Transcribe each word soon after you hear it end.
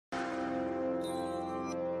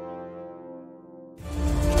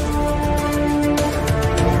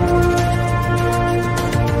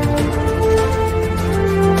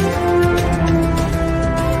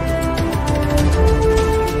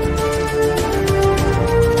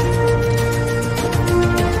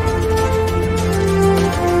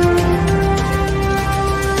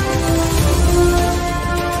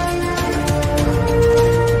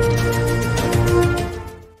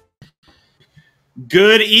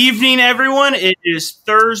Good evening, everyone. It is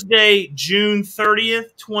Thursday, June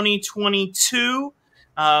 30th, 2022.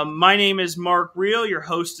 My name is Mark Reel, your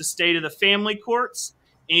host of State of the Family Courts,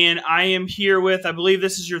 and I am here with, I believe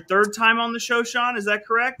this is your third time on the show, Sean. Is that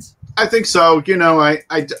correct? I think so. You know,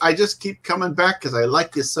 I just keep coming back because I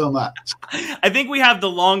like you so much. I think we have the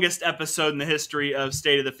longest episode in the history of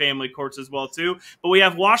State of the Family Courts as well, too. But we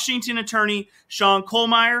have Washington attorney Sean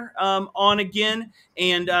Kohlmeyer on again.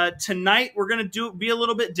 And tonight we're going to be a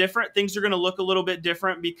little bit different. Things are going to look a little bit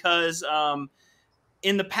different because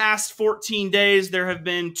in the past 14 days, there have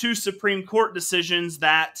been two Supreme Court decisions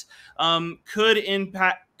that could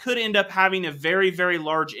end up having a very, very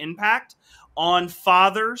large impact on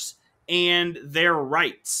fathers and their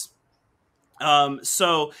rights.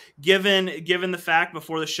 So given the fact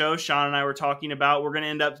before the show, Sean and I were talking about, we're going to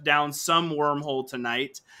end up down some wormhole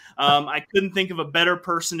tonight. I couldn't think of a better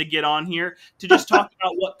person to get on here to just talk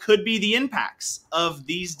about what could be the impacts of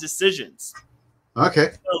these decisions.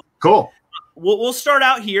 Okay, so, cool. We'll start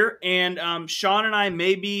out here, and Sean and I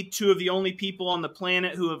may be two of the only people on the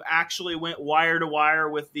planet who have actually went wire to wire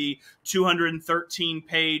with the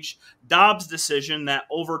 213-page Dobbs decision that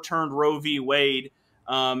overturned Roe v. Wade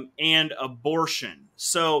and abortion.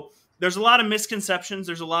 So there's a lot of misconceptions.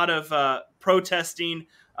 There's a lot of protesting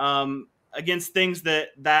against things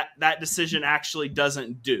that decision actually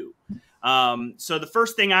doesn't do. So the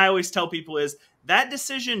first thing I always tell people is that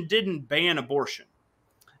decision didn't ban abortion.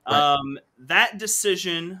 Right. That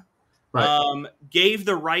decision gave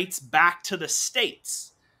the rights back to the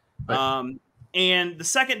states. Right. And the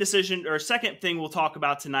second decision or second thing we'll talk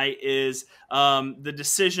about tonight is the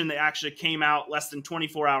decision that actually came out less than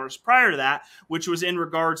 24 hours prior to that, which was in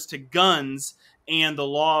regards to guns and the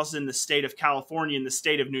laws in the state of California and the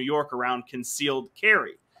state of New York around concealed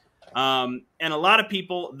carry. And a lot of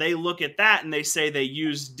people, they look at that and they say they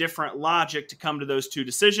use different logic to come to those two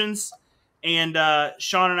decisions. And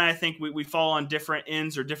Sean and I think we fall on different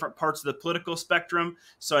ends or different parts of the political spectrum.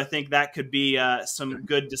 So I think that could be some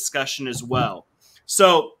good discussion as well.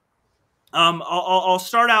 So I'll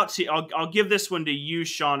start out. I'll give this one to you,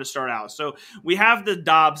 Sean, to start out. So we have the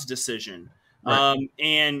Dobbs decision. Right.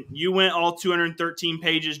 And you went all 213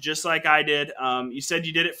 pages just like I did. You said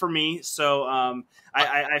you did it for me. So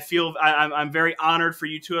I feel I'm very honored for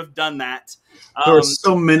you to have done that. There are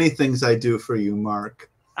so many things I do for you, Mark.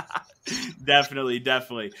 Definitely.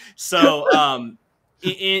 So,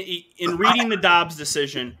 in reading the Dobbs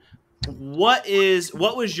decision, what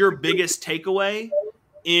was your biggest takeaway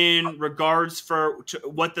in regards to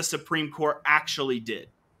what the Supreme Court actually did?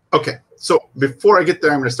 Okay, so before I get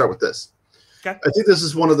there, I'm going to start with this. Okay. I think this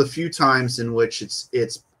is one of the few times in which it's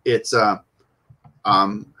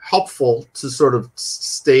helpful to sort of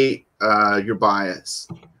state your bias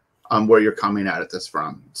where you're coming at this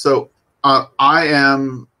from. So.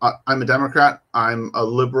 I'm a Democrat. I'm a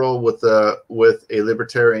liberal with a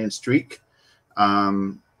libertarian streak.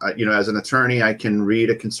 You know, as an attorney, I can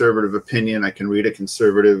read a conservative opinion. I can read a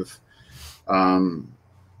conservative opinion,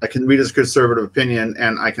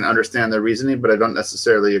 and I can understand their reasoning, but I don't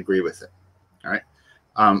necessarily agree with it. All right.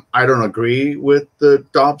 I don't agree with the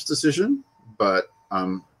Dobbs decision, but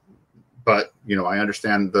you know, I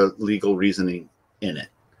understand the legal reasoning in it.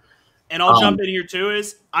 And I'll jump in here too,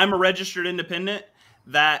 is I'm a registered independent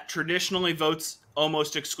that traditionally votes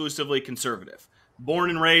almost exclusively conservative. Born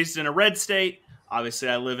and raised in a red state. Obviously,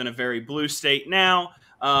 I live in a very blue state now.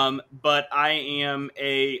 But I am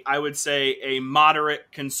I would say a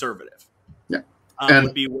moderate conservative. Yeah.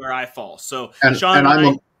 Would be where I fall. So Sean and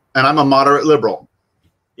I'm a moderate liberal.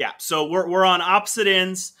 Yeah. So we're on opposite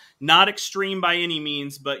ends, not extreme by any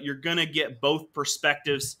means, but you're going to get both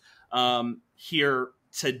perspectives here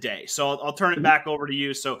today. So I'll turn it back over to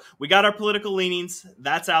you. So we got our political leanings.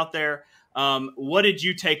 That's out there. What did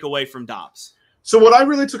you take away from Dobbs? So what I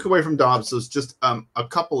really took away from Dobbs was just a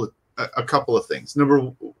couple of things.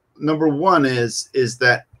 Number one is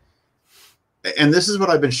that, and this is what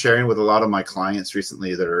I've been sharing with a lot of my clients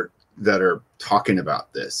recently that are talking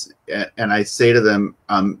about this. And I say to them,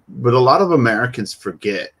 what a lot of Americans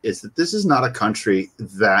forget is that this is not a country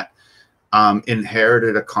that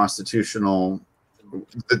inherited a constitutional.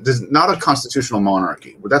 There's not a constitutional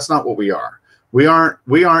monarchy. That's not what we are. We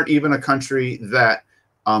aren't even a country that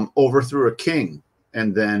overthrew a king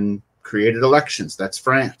and then created elections. That's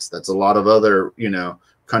France. That's a lot of other, you know,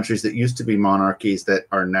 countries that used to be monarchies that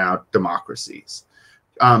are now democracies.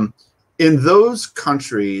 In those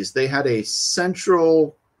countries, they had a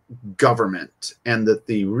central government, and that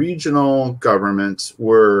the regional governments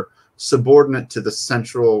were subordinate to the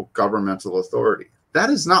central governmental authority. That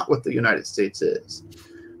is not what the United States is.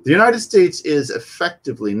 The United States is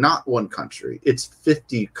effectively not one country. It's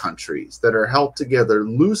 50 countries that are held together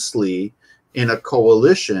loosely in a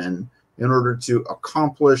coalition in order to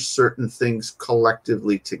accomplish certain things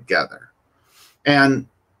collectively together. And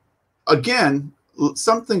again,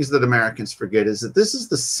 some things that Americans forget is that this is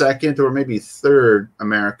the second or maybe third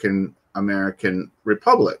American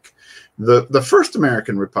republic. The first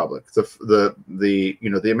American republic,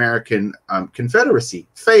 the American Confederacy,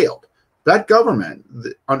 failed. That government,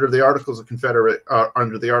 under the Articles of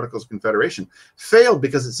Confederation, failed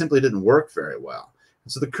because it simply didn't work very well.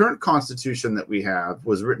 So the current Constitution that we have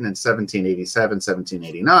was written in 1787,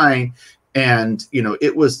 1789, and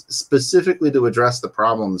it was specifically to address the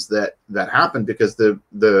problems that happened because the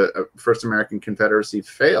first American Confederacy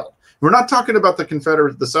failed. We're not talking about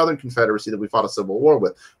the Southern Confederacy that we fought a civil war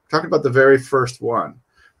with. We're talking about the very first one,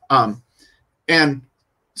 and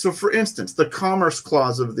so, for instance, the Commerce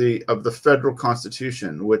Clause of the federal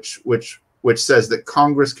Constitution, which says that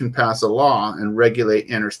Congress can pass a law and regulate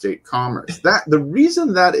interstate commerce. The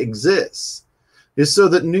reason that exists is so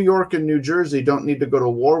that New York and New Jersey don't need to go to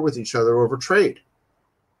war with each other over trade.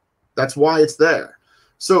 That's why it's there.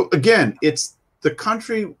 So again, it's the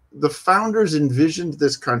country. The founders envisioned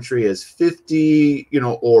this country as 50,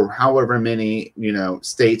 or however many,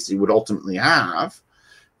 states you would ultimately have.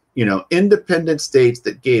 Independent states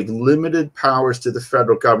that gave limited powers to the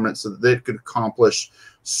federal government so that they could accomplish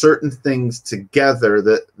certain things together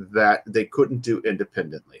that they couldn't do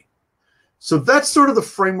independently. So that's sort of the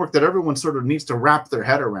framework that everyone sort of needs to wrap their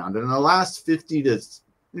head around. And in the last 50 to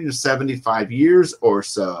 75 years or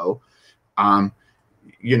so,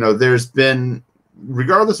 there's been,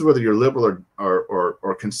 regardless of whether you're liberal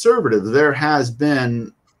or conservative, there has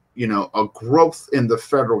been a growth in the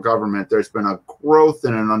federal government. There's been a growth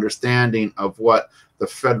in an understanding of what the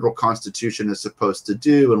federal Constitution is supposed to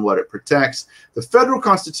do and what it protects. The federal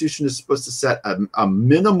Constitution is supposed to set a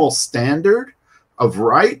minimal standard of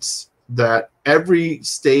rights that every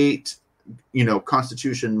state,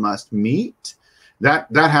 constitution must meet. That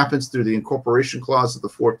happens through the incorporation clause of the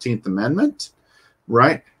 14th Amendment,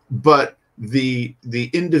 right? But the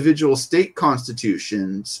individual state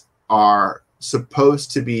constitutions are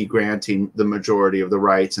supposed to be granting the majority of the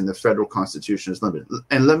rights, and the federal Constitution is limited.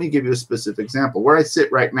 And let me give you a specific example. Where I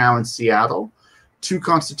sit right now in Seattle, two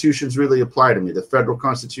constitutions really apply to me: the federal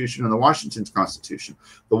Constitution and the Washington Constitution.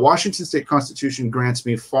 The Washington State Constitution grants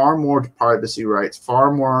me far more privacy rights,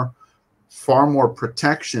 far more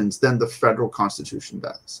protections than the federal Constitution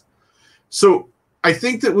does. So I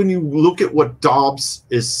think that when you look at what Dobbs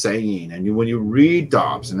is saying, and when you read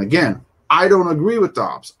Dobbs, and again, I don't agree with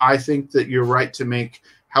Dobbs. I think that your right to make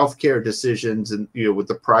healthcare decisions and with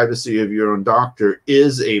the privacy of your own doctor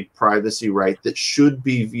is a privacy right that should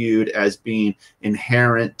be viewed as being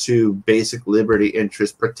inherent to basic liberty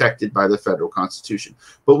interests protected by the federal Constitution.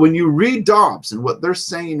 But when you read Dobbs, and what they're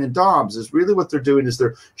saying in Dobbs is really what they're doing is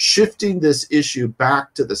they're shifting this issue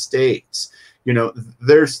back to the states.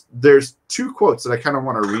 There's two quotes that I kind of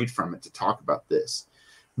want to read from it to talk about this.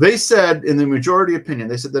 They said, in the majority opinion,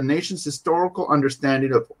 they said the nation's historical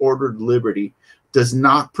understanding of ordered liberty does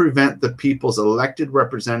not prevent the people's elected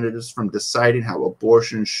representatives from deciding how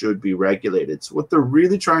abortion should be regulated. So what they're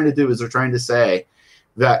really trying to do is they're trying to say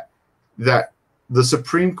that the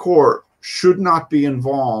Supreme Court should not be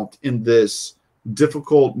involved in this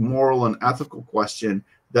difficult moral and ethical question,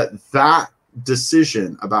 that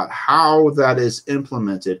decision about how that is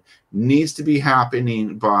implemented needs to be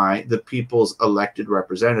happening by the people's elected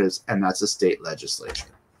representatives, and that's a state legislature.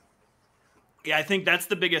 Yeah, I think that's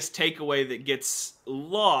the biggest takeaway that gets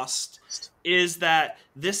lost, is that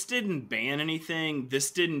this didn't ban anything.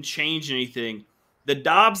 This didn't change anything. The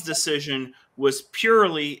Dobbs decision was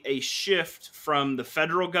purely a shift from the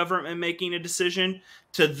federal government making a decision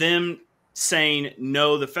to them saying,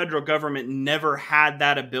 no, the federal government never had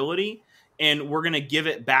that ability, and we're going to give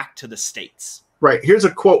it back to the states. Right. Here's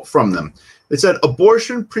a quote from them. It said,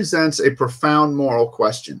 "Abortion presents a profound moral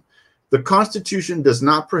question. The Constitution does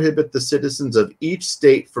not prohibit the citizens of each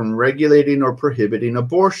state from regulating or prohibiting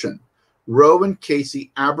abortion. Roe and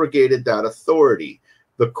Casey abrogated that authority.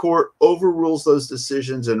 The court overrules those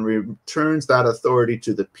decisions and returns that authority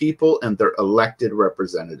to the people and their elected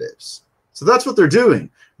representatives." So that's what they're doing.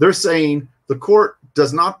 They're saying the court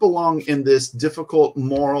does not belong in this difficult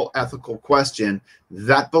moral, ethical question.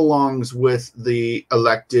 That belongs with the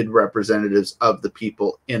elected representatives of the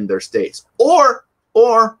people in their states, or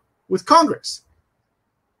with Congress.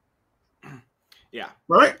 Yeah.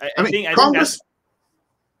 Right? I mean, Congress.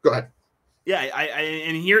 Go ahead. Yeah,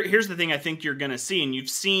 and here's the thing I think you're going to see, and you've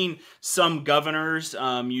seen some governors,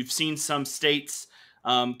 you've seen some states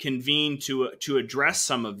convene to address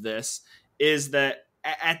some of this, is that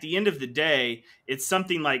at the end of the day, it's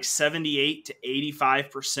something like 78 to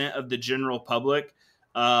 85% of the general public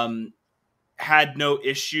had no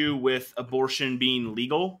issue with abortion being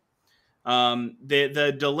legal.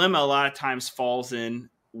 The dilemma a lot of times falls in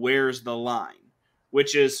where's the line,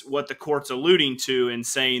 which is what the court's alluding to in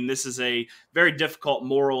saying this is a very difficult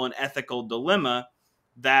moral and ethical dilemma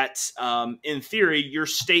that, in theory, your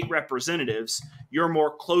state representatives, your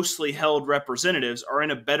more closely held representatives, are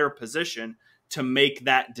in a better position to make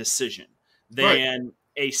that decision than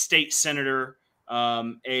a state senator,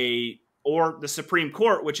 or the Supreme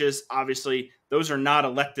Court, which is obviously, those are not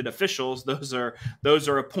elected officials. Those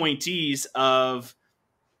are appointees of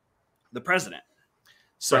the president.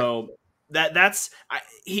 So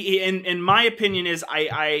in my opinion is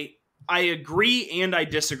I agree and I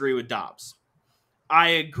disagree with Dobbs. I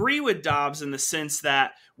agree with Dobbs in the sense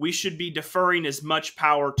that we should be deferring as much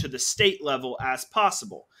power to the state level as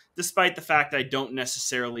possible, despite the fact I don't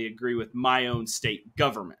necessarily agree with my own state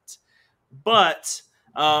government. But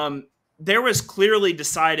there was clearly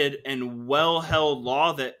decided and well-held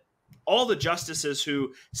law that all the justices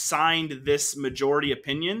who signed this majority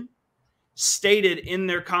opinion stated in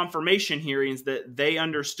their confirmation hearings that they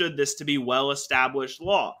understood this to be well-established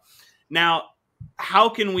law. Now, how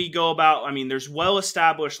can we go about, I mean, there's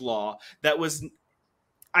well-established law that was,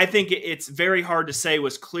 I think it's very hard to say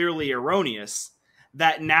was clearly erroneous,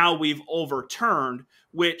 that now we've overturned,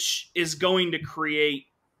 which is going to create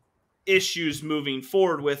issues moving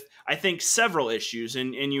forward with, I think, several issues.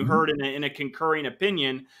 And you heard in a concurring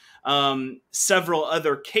opinion, several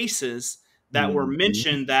other cases that were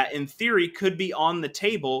mentioned that in theory could be on the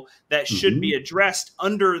table that should be addressed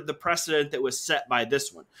under the precedent that was set by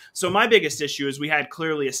this one. So my biggest issue is we had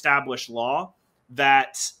clearly established law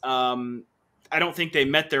that I don't think they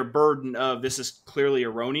met their burden of this is clearly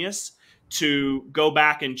erroneous to go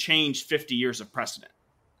back and change 50 years of precedent.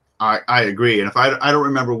 I agree. And if I don't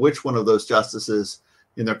remember which one of those justices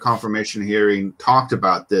in their confirmation hearing talked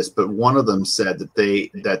about this, but one of them said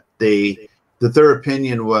that their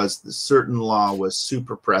opinion was that certain law was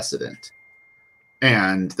super precedent,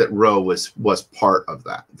 and that Roe was part of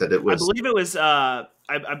that. That it was.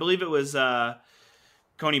 I believe it was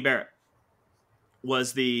Coney Barrett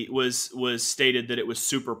was stated that it was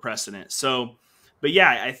super precedent. So, but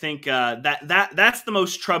yeah, I think that's the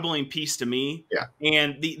most troubling piece to me. Yeah.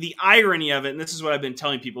 And the irony of it, and this is what I've been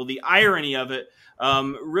telling people, the irony of it,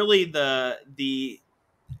 really the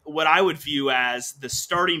what I would view as the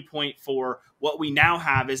starting point for what we now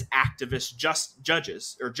have is activist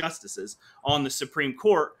judges or justices on the Supreme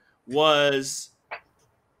Court, was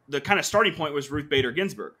the kind of starting point was Ruth Bader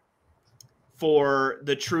Ginsburg, for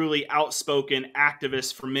the truly outspoken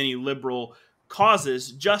activist for many liberal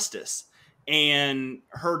causes justice. And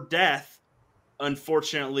her death,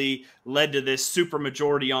 unfortunately, led to this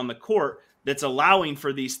supermajority on the court that's allowing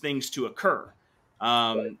for these things to occur.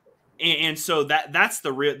 And so that's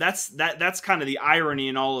kind of the irony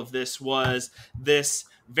in all of this, was this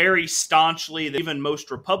very staunchly, that even most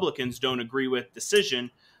Republicans don't agree with decision.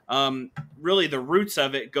 Really, the roots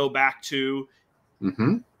of it go back to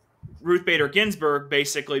Ruth Bader Ginsburg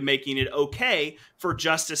basically making it okay for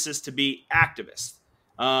justices to be activists.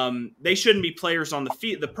 They shouldn't be players on the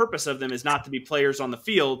field. The purpose of them is not to be players on the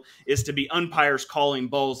field, is to be umpires calling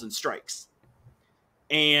balls and strikes.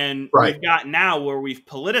 And we've got now where we've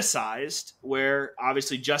politicized, where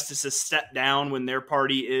obviously justices step down when their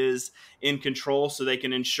party is in control so they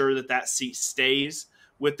can ensure that that seat stays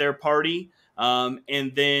with their party.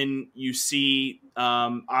 And then you see,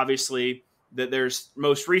 obviously, that there's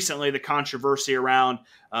most recently the controversy around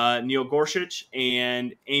Neil Gorsuch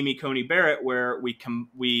and Amy Coney Barrett, where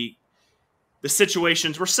the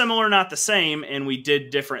situations were similar, not the same, and we did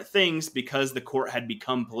different things because the court had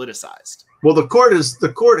become politicized. Well, the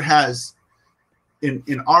court has,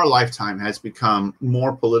 in our lifetime, has become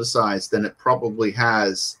more politicized than it probably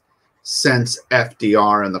has since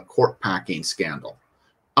FDR and the court packing scandal.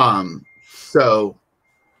 So,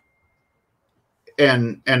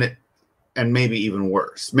 and maybe even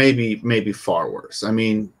worse, maybe far worse. I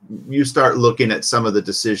mean, you start looking at some of the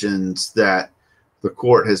decisions that the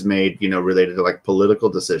court has made, related to like political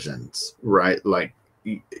decisions, right? Like,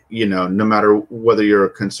 no matter whether you're a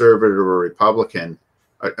conservative or a Republican,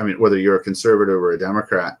 I mean, whether you're a conservative or a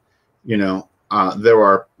Democrat, there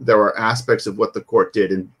are aspects of what the court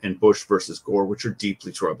did in Bush versus Gore, which are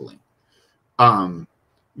deeply troubling.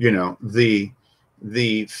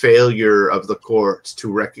 The failure of the courts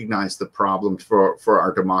to recognize the problem for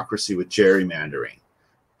our democracy with gerrymandering,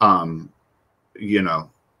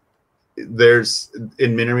 there's,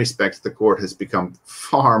 in many respects, the court has become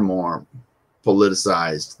far more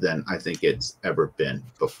politicized than I think it's ever been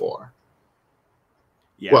before.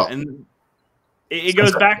 Yeah, well, and it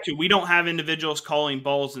goes back to, we don't have individuals calling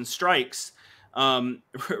balls and strikes.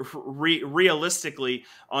 Realistically,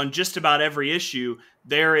 on just about every issue,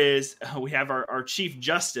 we have our Chief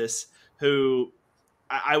Justice, who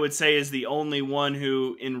I would say is the only one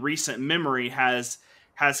who in recent memory has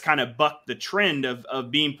kind of bucked the trend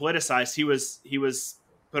of being politicized. He was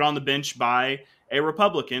put on the bench by a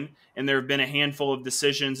Republican, and there have been a handful of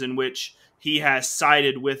decisions in which he has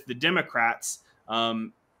sided with the Democrats,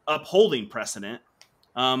 upholding precedent.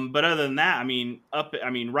 But other than that,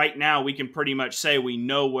 right now we can pretty much say we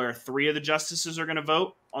know where 3 of the justices are going to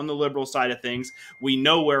vote on the liberal side of things. We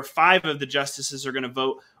know where 5 of the justices are going to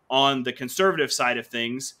vote on the conservative side of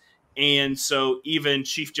things. And so even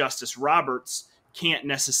Chief Justice Roberts can't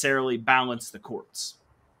necessarily balance the courts.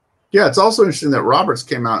 Yeah, it's also interesting that Roberts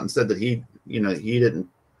came out and said that he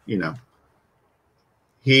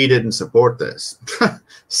didn't support this.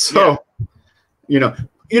 So, yeah.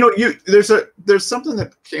 There's something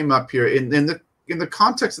that came up here in the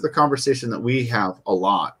context of the conversation that we have a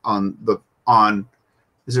lot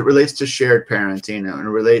as it relates to shared parenting and it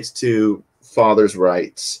relates to fathers'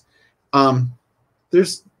 rights.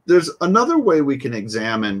 There's another way we can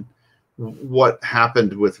examine what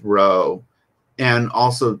happened with Roe, and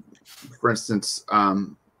also, for instance,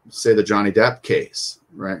 say the Johnny Depp case,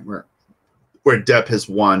 right, where Depp has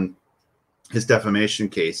won his defamation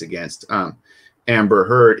case against Amber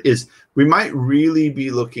Heard. Is we might really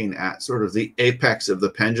be looking at sort of the apex of the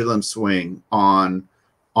pendulum swing on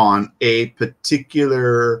a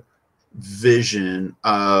particular vision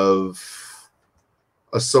of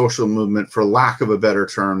a social movement, for lack of a better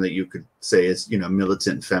term that you could say is,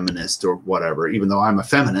 militant feminist or whatever, even though I'm a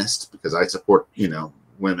feminist because I support,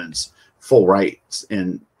 women's full rights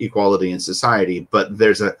and equality in society. But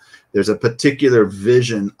there's a particular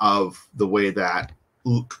vision of the ways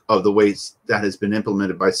that has been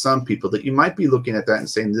implemented by some people that you might be looking at that and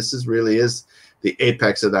saying, this really is the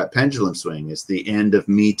apex of that pendulum swing. It's the end of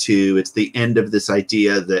Me Too. It's the end of this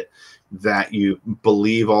idea that you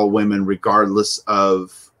believe all women regardless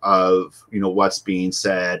of what's being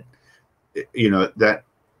said. That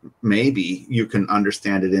maybe you can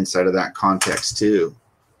understand it inside of that context too.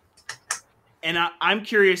 And I'm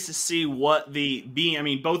curious to see what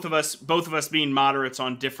both of us being moderates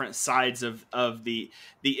on different sides of the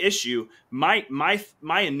issue. My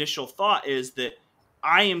initial thought is that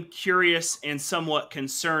I am curious and somewhat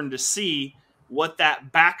concerned to see what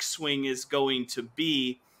that backswing is going to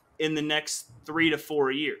be in the next 3 to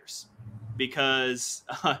 4 years, because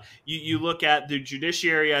you look at the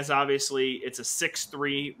judiciary as, obviously it's a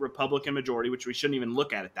 6-3 Republican majority, which we shouldn't even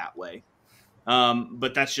look at it that way.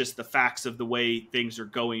 But that's just the facts of the way things are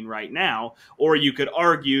going right now. Or you could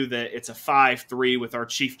argue that it's a 5-3 with our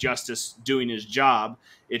Chief Justice doing his job.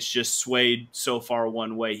 It's just swayed so far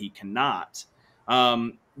one way he cannot.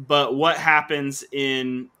 But what happens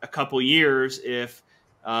in a couple years if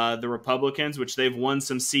the Republicans, which they've won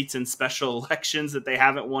some seats in special elections that they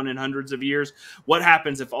haven't won in hundreds of years, what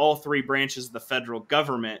happens if all 3 branches of the federal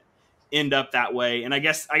government end up that way? And I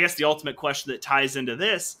guess the ultimate question that ties into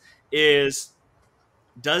this is,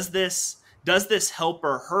 does this help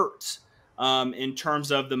or hurt in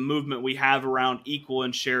terms of the movement we have around equal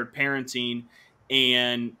and shared parenting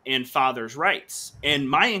and fathers' rights? And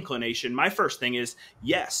my first thing is,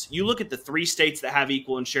 yes, you look at the 3 states that have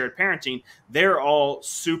equal and shared parenting, they're all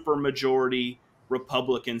super majority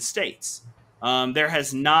Republican states. There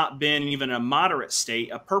has not been even a moderate state,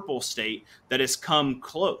 a purple state, that has come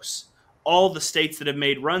close. All the states that have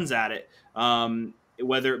made runs at it,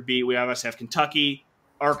 whether it be, we obviously have Kentucky,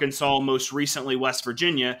 Arkansas, most recently West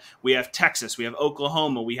Virginia, we have Texas, we have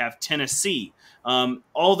Oklahoma, we have Tennessee.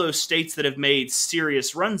 All those states that have made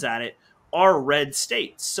serious runs at it are red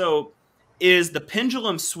states. So is the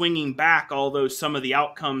pendulum swinging back, although some of the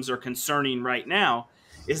outcomes are concerning right now?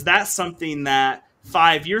 Is that something that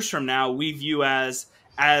 5 years from now we view as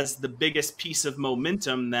the biggest piece of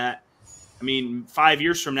momentum? That, 5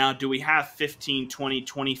 years from now, do we have 15, 20,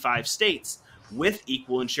 25 states with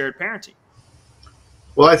equal and shared parenting?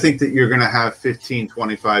 Well, I think that you're going to have 15,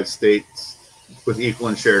 25 states with equal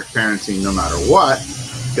and shared parenting no matter what,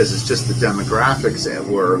 because it's just the demographics at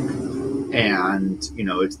work. And,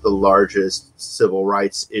 it's the largest civil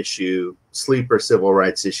rights issue, sleeper civil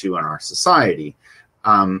rights issue in our society.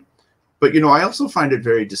 But, I also find it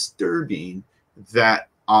very disturbing that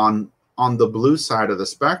on the blue side of the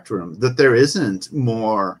spectrum, that there isn't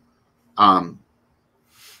more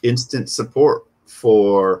instant support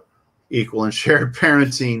for equal and shared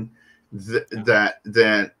parenting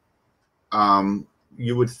that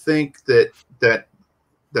you would think that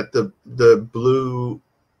the blue,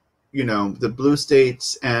 the blue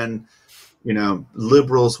states and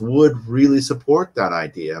liberals would really support that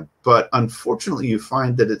idea, but unfortunately you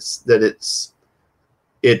find that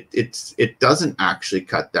it doesn't actually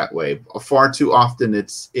cut that way. Far too often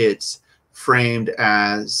it's framed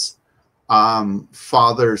as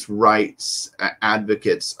fathers' rights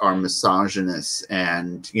advocates are misogynists,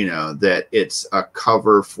 and that it's a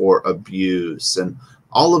cover for abuse and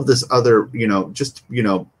all of this other just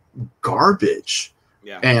garbage.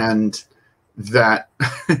 Yeah. And that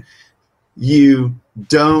you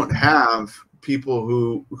don't have people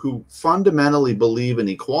who fundamentally believe in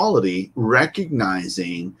equality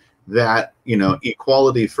recognizing that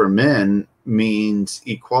equality for men means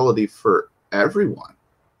equality for everyone.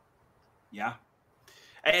 Yeah.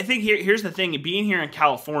 I think here's the thing. Being here in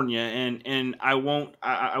California, and I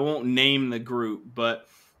won't name the group, but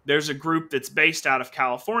there's a group that's based out of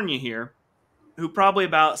California here who probably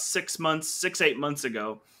about 8 months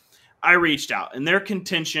ago, I reached out, and their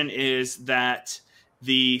contention is that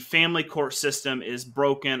the family court system is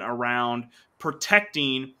broken around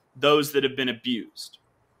protecting those that have been abused.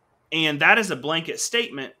 And that is a blanket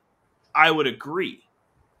statement. I would agree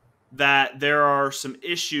that there are some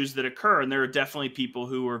issues that occur, and there are definitely people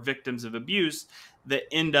who are victims of abuse that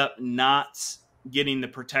end up not getting the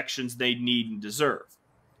protections they need and deserve.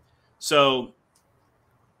 So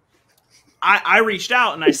I reached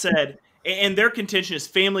out and I said, and their contention is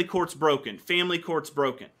family court's broken. Family court's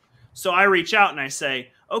broken. So I reach out and I say,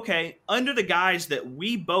 okay, under the guise that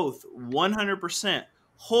we both 100%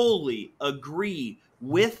 wholly agree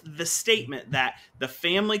with the statement that the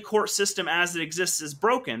family court system as it exists is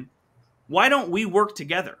broken, why don't we work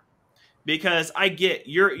together? Because I get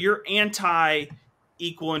you're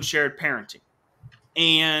anti-equal and shared parenting,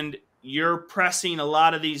 and you're pressing a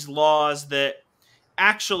lot of these laws that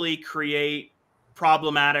actually create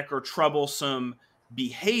problematic or troublesome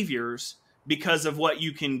behaviors because of what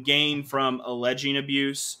you can gain from alleging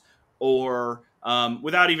abuse or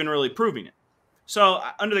without even really proving it. So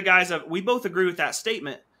under the guise of we both agree with that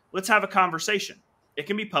statement, let's have a conversation. It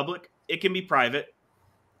can be public, it can be private.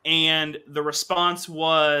 And the response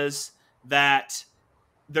was that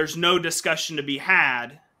there's no discussion to be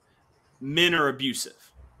had. Men are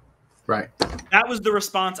abusive. Right. That was the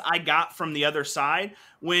response I got from the other side,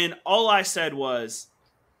 when all I said was,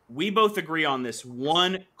 we both agree on this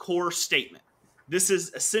one core statement. This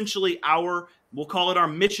is essentially we'll call it our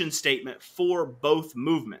mission statement for both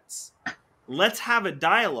movements. Let's have a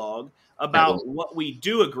dialogue about what we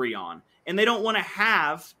do agree on. And they don't want to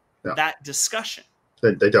have that discussion.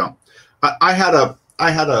 They don't. I had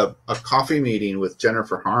a coffee meeting with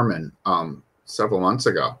Jennifer Harman several months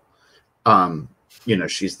ago.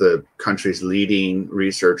 She's the country's leading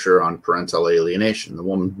researcher on parental alienation. The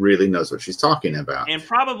woman really knows what she's talking about. And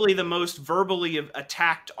probably the most verbally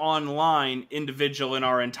attacked online individual in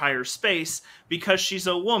our entire space, because she's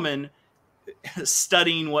a woman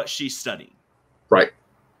studying what she's studying.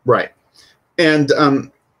 Right. And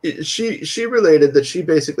she related that she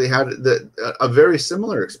basically had a very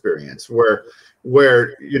similar experience where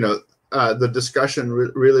the discussion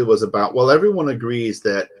really was about, well, everyone agrees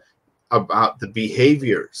that about the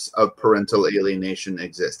behaviors of parental alienation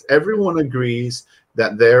exist. Everyone agrees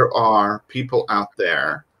that there are people out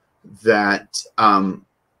there that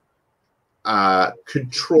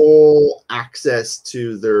control access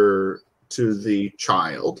to the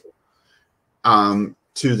child,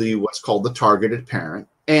 to the what's called the targeted parent,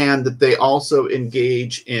 and that they also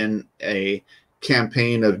engage in a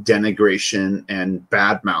campaign of denigration and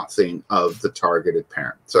bad-mouthing of the targeted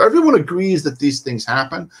parent. So everyone agrees that these things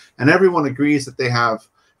happen, and everyone agrees that they have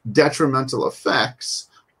detrimental effects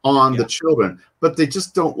on the children, but they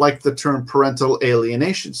just don't like the term parental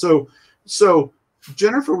alienation. So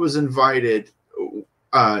Jennifer was invited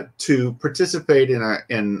to participate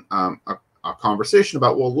in a conversation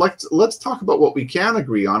about, well, let's talk about what we can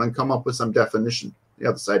agree on and come up with some definition. The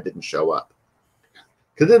other side didn't show up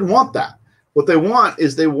because they didn't want that. What they want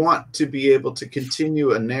is they want to be able to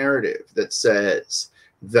continue a narrative that says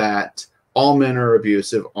that all men are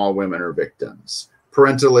abusive, all women are victims.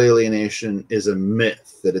 Parental alienation is a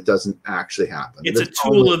myth, that it doesn't actually happen. It's a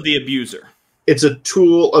tool of the abuser. It's a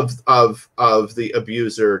tool of the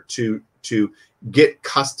abuser to get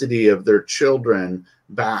custody of their children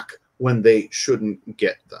back when they shouldn't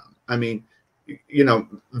get them. I mean,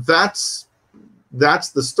 that's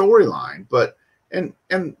the storyline, but and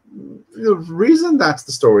the reason that's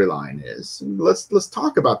the storyline is, let's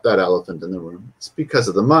talk about that elephant in the room. It's because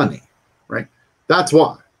of the money, right? That's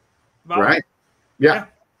why, right? Yeah.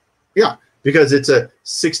 Yeah, because it's a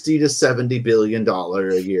 60 to 70 billion dollar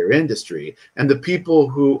a year industry, and the people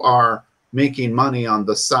who are making money on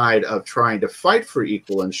the side of trying to fight for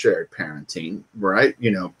equal and shared parenting, right?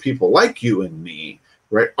 You know, people like you and me,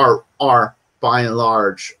 right, are by and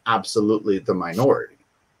large absolutely the minority.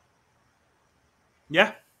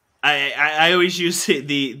 Yeah. I always use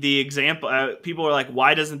the example. People are like,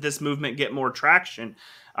 why doesn't this movement get more traction?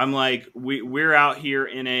 I'm like, we're out here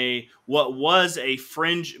in what was a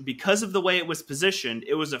fringe, because of the way it was positioned,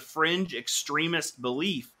 it was a fringe extremist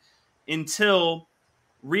belief until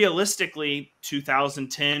realistically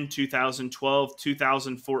 2010, 2012,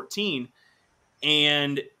 2014.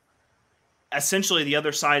 And essentially the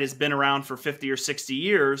other side has been around for 50 or 60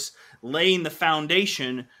 years, laying the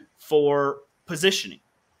foundation for positioning.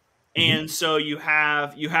 And so you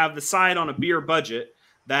have the side on a beer budget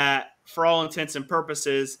that, for all intents and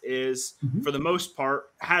purposes, is for the most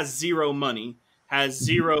part has zero money, has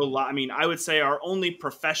zero. I mean, I would say our only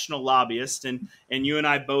professional lobbyist, and you and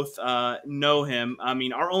I both know him. I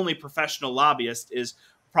mean, our only professional lobbyist is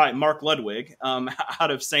probably Mark Ludwig out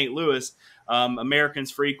of St. Louis,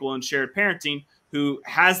 Americans for Equal and Shared Parenting, who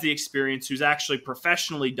has the experience, who's actually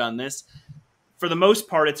professionally done this. For the most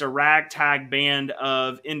part, it's a ragtag band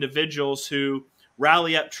of individuals who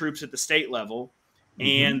rally up troops at the state level,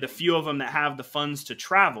 and the few of them that have the funds to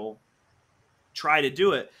travel try to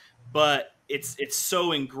do it. But it's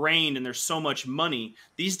so ingrained, and there's so much money.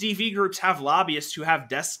 These DV groups have lobbyists who have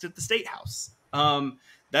desks at the state house.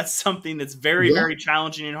 That's something that's very, very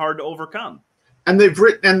challenging and hard to overcome. And they've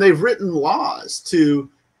written laws to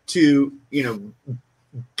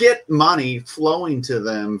get money flowing to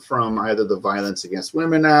them from either the Violence Against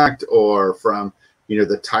Women Act or from,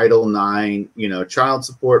 the Title IX, child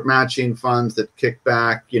support matching funds that kick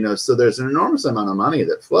back, so there's an enormous amount of money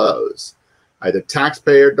that flows, either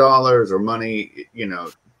taxpayer dollars or money,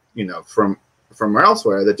 from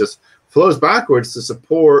elsewhere that just flows backwards to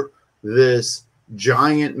support this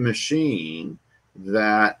giant machine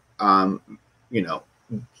that,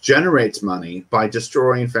 generates money by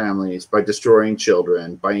destroying families, by destroying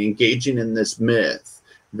children, by engaging in this myth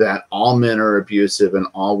that all men are abusive and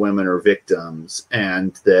all women are victims,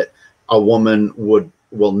 and that a woman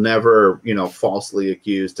will never, falsely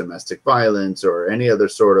accuse domestic violence or any other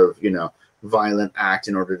sort of, violent act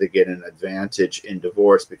in order to get an advantage in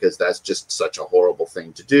divorce, because that's just such a horrible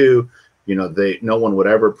thing to do. No one would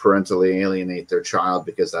ever parentally alienate their child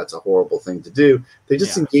because that's a horrible thing to do. They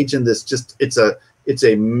just engage in this, it's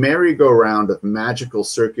a merry-go-round of magical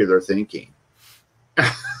circular thinking.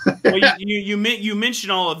 Well, you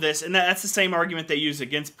mentioned all of this, and that's the same argument they use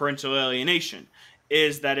against parental alienation,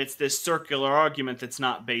 is that it's this circular argument that's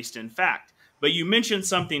not based in fact. But you mentioned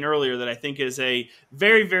something earlier that I think is a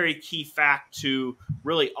very, very key fact to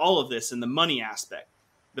really all of this, and the money aspect.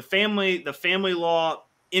 The family law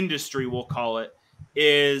industry, we'll call it,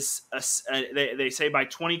 is they say by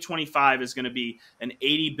 2025 is going to be an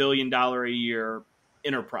 $80 billion a year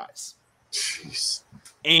enterprise. Jeez.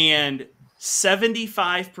 And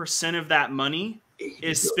 75% of that money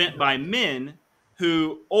is spent by men,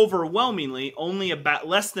 who overwhelmingly only about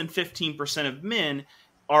less than 15% of men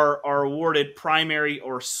are awarded primary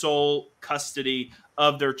or sole custody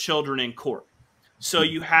of their children in court. So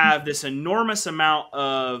you have this enormous amount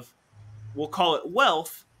of, we'll call it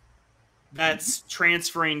wealth, that's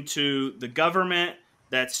transferring to the government,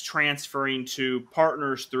 that's transferring to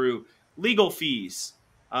partners through legal fees,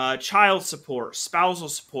 child support, spousal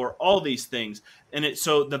support, all these things. And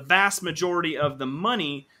so the vast majority of the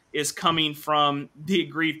money is coming from the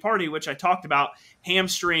aggrieved party, which I talked about,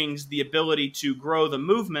 hamstrings the ability to grow the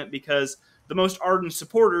movement, because the most ardent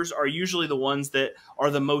supporters are usually the ones that are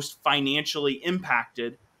the most financially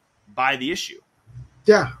impacted by the issue.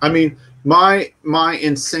 Yeah, I mean, my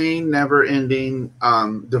insane, never-ending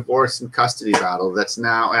divorce and custody battle that's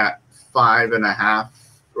now at 5.5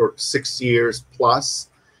 or 6 years plus,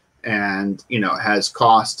 and has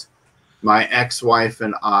cost my ex-wife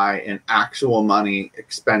and I in actual money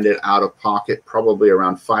expended out of pocket probably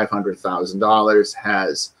around $500,000,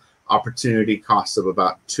 has opportunity costs of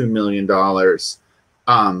about $2 million.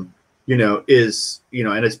 And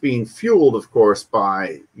it's being fueled, of course,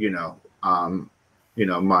 by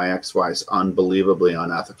my ex-wife's unbelievably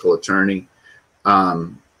unethical attorney.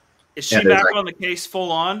 Is she back on the case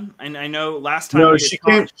full on? And I know last time. No,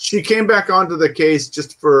 she came back onto the case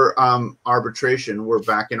just for arbitration. We're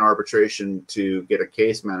back in arbitration to get a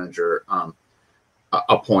case manager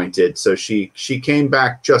appointed. So she came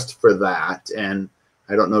back just for that, and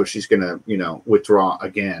I don't know if she's gonna withdraw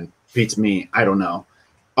again. Beats me. I don't know.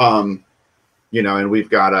 And we've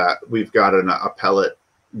got an appellate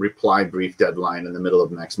reply brief deadline in the middle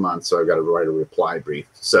of next month, so I've got to write a reply brief.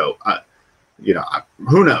 So,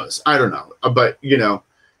 who knows? I don't know. But,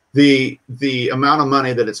 the amount of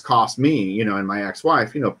money that it's cost me, and my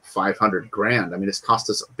ex-wife, $500,000. I mean, it's cost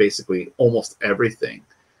us basically almost everything.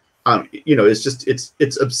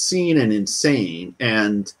 It's obscene and insane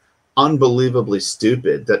and unbelievably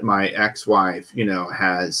stupid that my ex-wife,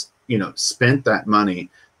 has, spent that money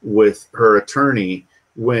with her attorney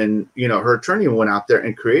when, her attorney went out there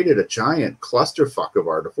and created a giant clusterfuck of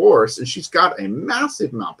our divorce, and she's got a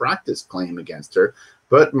massive malpractice claim against her.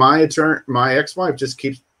 But my ex-wife just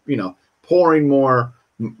keeps, pouring more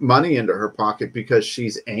money into her pocket because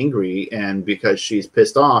she's angry and because she's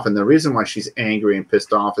pissed off. And the reason why she's angry and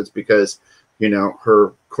pissed off is because,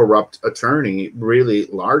 her corrupt attorney really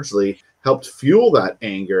largely helped fuel that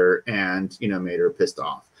anger and, made her pissed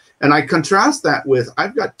off. And I contrast that with,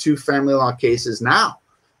 I've got 2 family law cases now,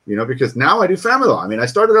 because now I do family law. I mean, I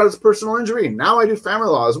started out as personal injury, and now I do family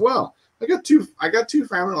law as well. I got two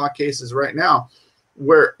family law cases right now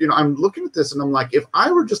where, I'm looking at this and I'm like, if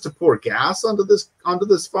I were just to pour gas onto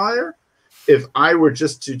this fire, if I were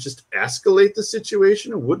just to escalate the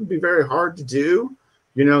situation, it wouldn't be very hard to do.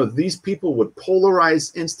 These people would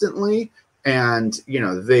polarize instantly, and,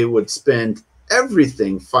 they would spend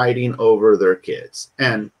everything fighting over their kids.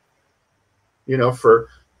 And, for,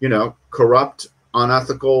 corrupt,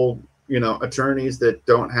 unethical, attorneys that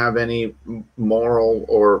don't have any moral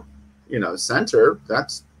or, center,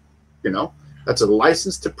 that's a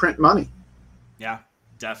license to print money. Yeah,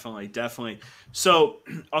 definitely. So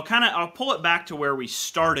I'll pull it back to where we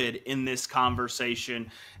started in this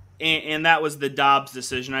conversation, and that was the Dobbs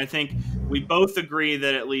decision. I think we both agree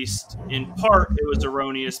that at least in part it was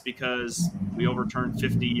erroneous because we overturned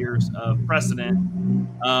 50 years of precedent.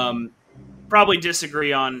 Probably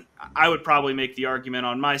disagree on, I would probably make the argument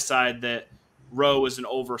on my side that Roe was an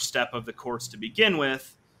overstep of the courts to begin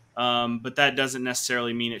with. But that doesn't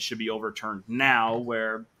necessarily mean it should be overturned now,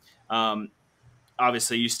 where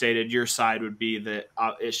obviously you stated your side would be that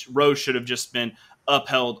Roe should have just been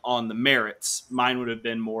upheld on the merits. Mine would have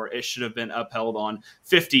been more, it should have been upheld on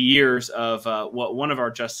 50 years of what one of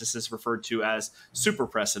our justices referred to as super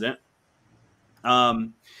precedent.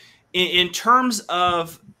 In terms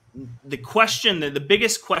of the question, the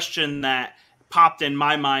biggest question that popped in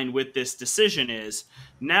my mind with this decision is,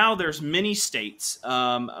 now there's many states,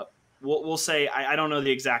 we'll say, I don't know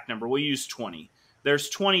the exact number, we'll use 20. There's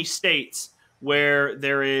 20 states where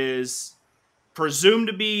there is presumed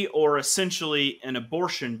to be or essentially an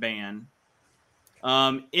abortion ban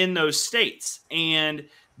in those states. And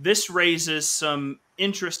this raises some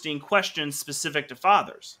interesting questions specific to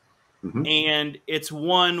fathers. Mm-hmm. And it's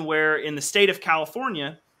one where in the state of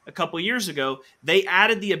California, a couple years ago, they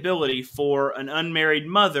added the ability for an unmarried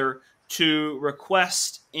mother to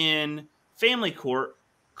request in family court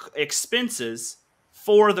expenses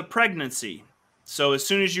for the pregnancy. So as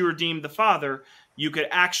soon as you were deemed the father, you could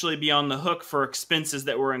actually be on the hook for expenses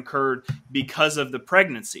that were incurred because of the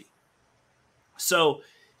pregnancy. So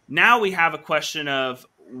now we have a question of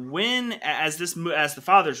when, as the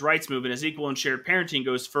father's rights movement, as equal and shared parenting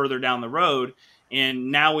goes further down the road,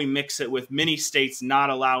 and now we mix it with many states not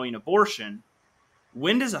allowing abortion,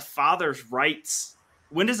 when does a father's right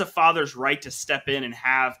to step in and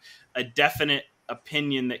have a definite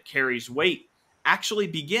opinion that carries weight actually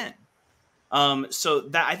begin? So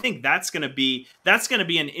that, I think that's going to be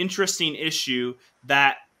an interesting issue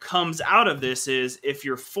that comes out of this, is if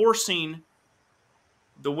you're forcing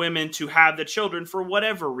the women to have the children for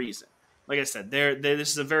whatever reason. Like I said,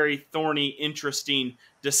 this is a very thorny, interesting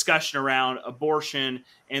discussion around abortion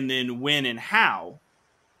and then when and how.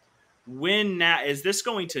 When now is this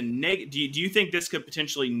going to do you think this could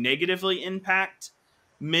potentially negatively impact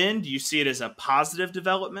men? Do you see it as a positive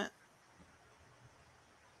development?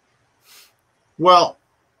 Well,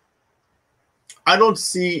 I don't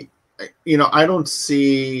see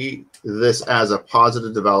this as a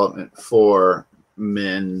positive development for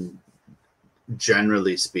men,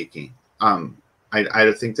 generally speaking.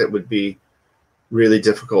 I think that would be really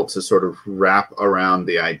difficult to sort of wrap around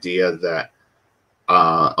the idea that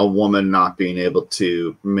a woman not being able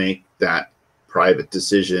to make that private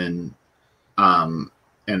decision and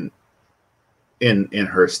in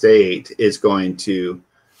her state is going to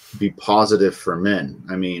be positive for men.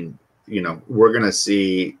 I mean, we're going to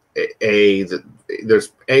see that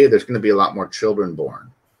there's going to be a lot more children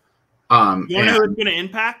born. You want to know who it's going to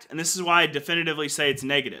impact? And this is why I definitively say it's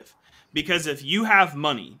negative. Because if you have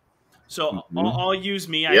money, so mm-hmm. I'll use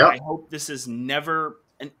me. Yep. I hope this is never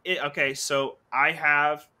okay, so I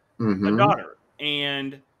have mm-hmm. a daughter,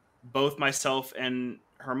 and both myself and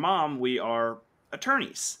her mom, we are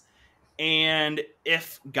attorneys. And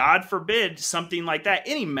if, God forbid, something like that,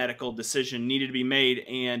 any medical decision needed to be made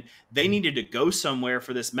and they needed to go somewhere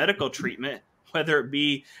for this medical treatment, whether it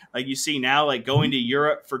be like you see now, like going to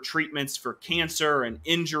Europe for treatments for cancer and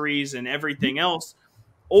injuries and everything else,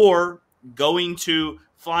 or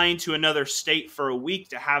flying to another state for a week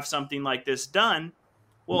to have something like this done.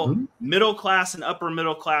 Well, middle class and upper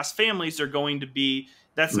middle class families are going to be,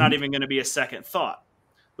 that's not even going to be a second thought.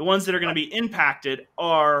 The ones that are going to be impacted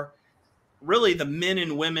are really the men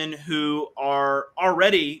and women who are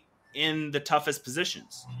already in the toughest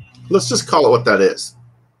positions. Let's just call it what that is.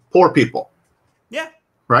 Poor people. Yeah.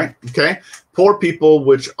 Right. Okay. Poor people,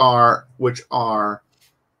 which are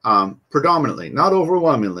predominantly, not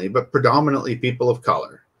overwhelmingly, but predominantly people of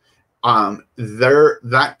color.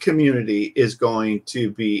 That community is going to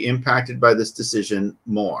be impacted by this decision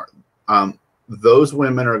more. Those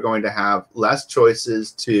women are going to have less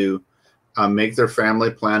choices to make their family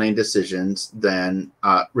planning decisions than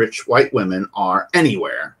rich white women are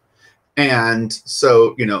anywhere. And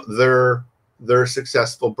so, their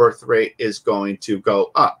successful birth rate is going to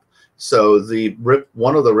go up. So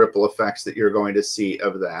one of the ripple effects that you're going to see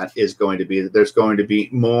of that is going to be that there's going to be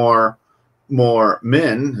more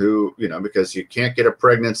men who, because you can't get a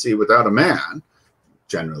pregnancy without a man,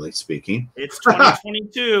 generally speaking. It's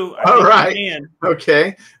 2022. All right.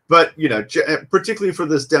 Okay. But, particularly for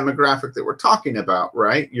this demographic that we're talking about,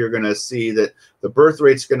 right, you're going to see that the birth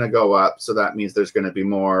rate's going to go up. So that means there's going to be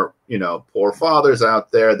more, poor fathers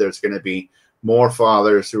out there. There's going to be more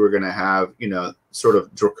fathers who are going to have, sort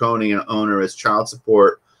of draconian, onerous child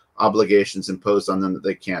support obligations imposed on them that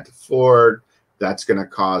they can't afford. That's going to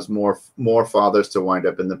cause more fathers to wind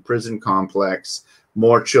up in the prison complex,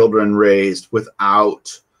 more children raised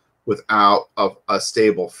without a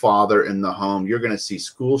stable father in the home. You're going to see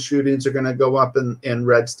school shootings are going to go up in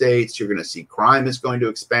red states. You're going to see crime is going to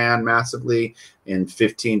expand massively in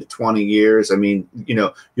 15 to 20 years. I mean,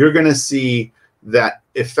 you're going to see that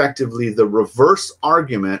effectively the reverse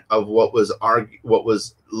argument of what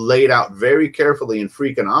was laid out very carefully in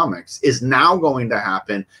Freakonomics is now going to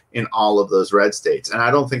happen in all of those red states. And I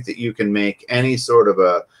don't think that you can make any sort of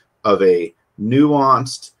a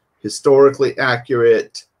nuanced, historically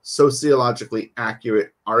accurate, sociologically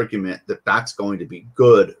accurate argument that that's going to be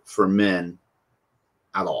good for men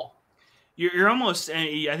at all. You're almost,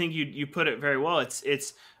 I think you put it very well.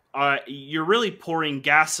 It's you're really pouring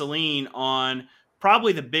gasoline on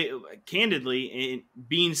probably candidly, in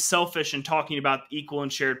being selfish and talking about the equal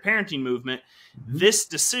and shared parenting movement. This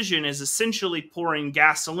decision is essentially pouring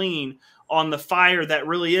gasoline on the fire that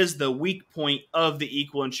really is the weak point of the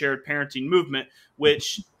equal and shared parenting movement,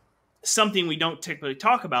 which something we don't typically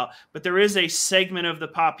talk about, but there is a segment of the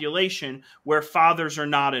population where fathers are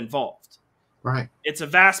not involved. Right. It's a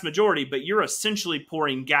vast majority, but you're essentially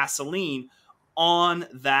pouring gasoline on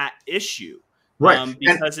that issue. Right.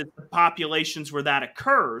 Because it's the populations where that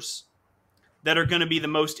occurs that are going to be the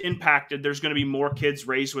most impacted. There's going to be more kids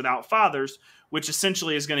raised without fathers, which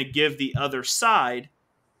essentially is going to give the other side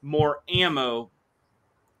more ammo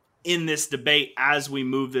in this debate as we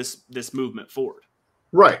move this movement forward.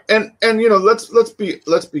 Right. And let's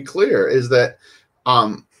be clear is that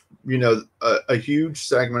a huge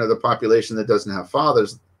segment of the population that doesn't have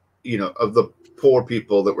fathers, of the poor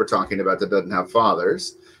people that we're talking about that doesn't have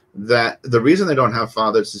fathers, that the reason they don't have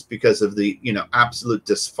fathers is because of the absolute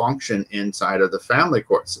dysfunction inside of the family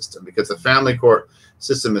court system, because the family court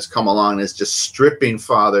system has come along and is just stripping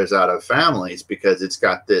fathers out of families because it's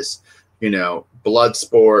got this blood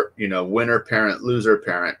sport, winner parent, loser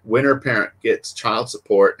parent. Winner parent gets child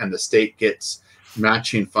support and the state gets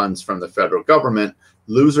matching funds from the federal government.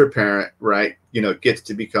 Loser parent, right, gets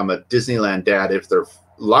to become a Disneyland dad if they're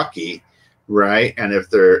lucky, right? And if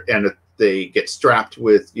they get strapped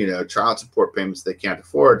with, child support payments they can't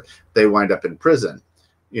afford, they wind up in prison,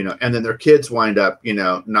 and then their kids wind up,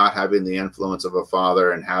 not having the influence of a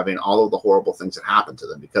father and having all of the horrible things that happen to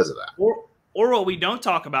them because of that. Or what we don't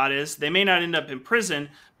talk about is they may not end up in prison,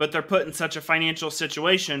 but they're put in such a financial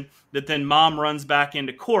situation that then mom runs back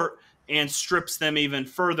into court and strips them even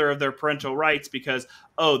further of their parental rights because,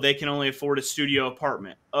 they can only afford a studio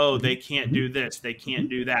apartment. They can't do this. They can't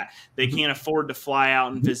do that. They can't afford to fly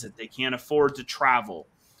out and visit. They can't afford to travel.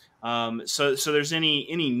 So there's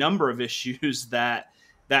any number of issues that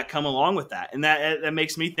come along with that. And that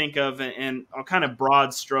makes me think of, and I'll kind of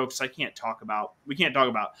broad strokes. We can't talk about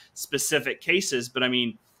specific cases, but I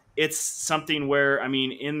mean, it's something where, I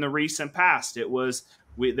mean, in the recent past, there was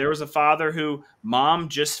a father who mom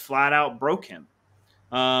just flat out broke him.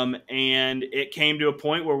 And it came to a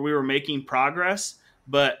point where we were making progress,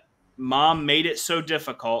 but mom made it so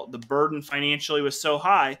difficult. The burden financially was so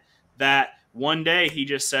high that one day he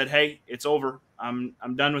just said, "Hey, it's over. I'm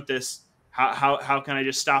done with this. How can I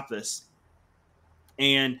just stop this?"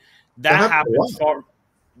 And that happens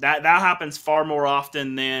far more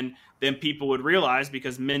often than people would realize,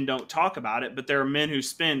 because men don't talk about it. But there are men who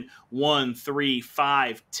spend 1, 3,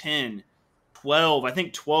 5, 10, 12. I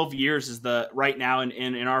think 12 years is the right now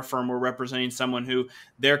in our firm. We're representing someone who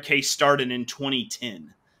their case started in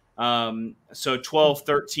 2010. So 12,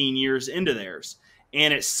 13 years into theirs.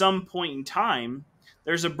 And at some point in time,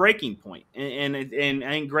 there's a breaking point. And I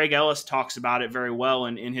think Greg Ellis talks about it very well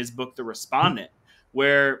in his book, The Respondent,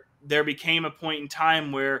 where there became a point in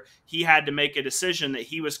time where he had to make a decision that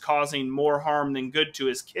he was causing more harm than good to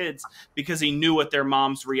his kids, because he knew what their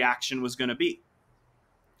mom's reaction was going to be.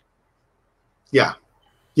 Yeah.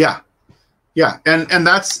 And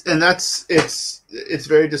it's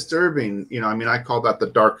very disturbing. I mean, I call that the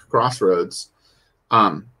dark crossroads.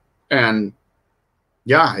 And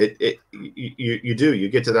yeah, you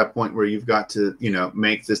get to that point where you've got to,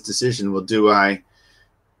 make this decision. Well, do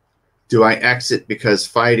I exit because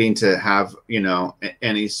fighting to have,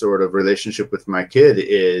 any sort of relationship with my kid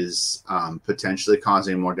is potentially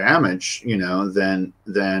causing more damage, than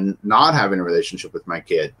not having a relationship with my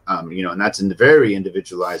kid, and that's a very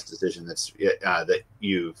individualized decision that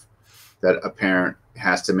a parent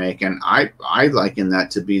has to make. And I liken that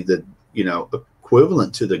to be the,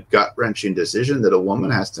 equivalent to the gut-wrenching decision that a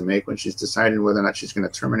woman has to make when she's deciding whether or not she's going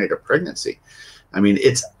to terminate a pregnancy. I mean,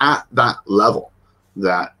 it's at that level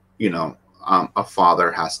that a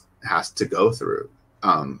father has to go through,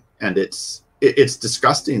 and it's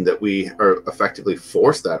disgusting that we are effectively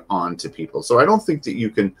forced that on to people. So I don't think that you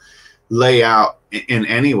can lay out in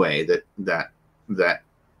any way that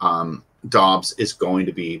Dobbs is going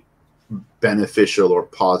to be beneficial or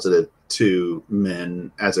positive to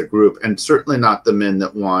men as a group, and certainly not the men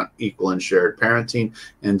that want equal and shared parenting,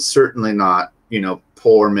 and certainly not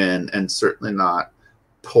poor men, and certainly not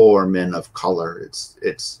poor men of color. It's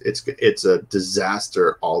a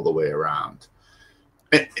disaster all the way around,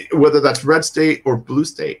 and whether that's red state or blue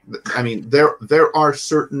state. I mean, there are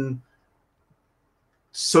certain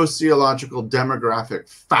sociological demographic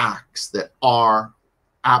facts that are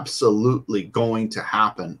absolutely going to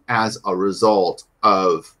happen as a result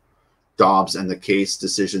of Dobbs and the case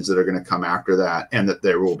decisions that are going to come after that, and that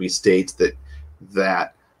there will be states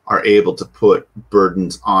that are able to put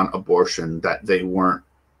burdens on abortion that they weren't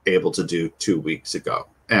able to do 2 weeks ago.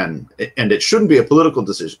 And it shouldn't be a political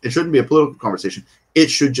decision. It shouldn't be a political conversation.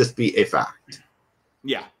 It should just be a fact.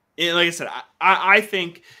 Yeah. Like I said, I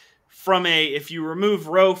think if you remove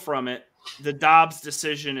Roe from it, the Dobbs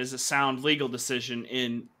decision is a sound legal decision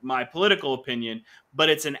in my political opinion, but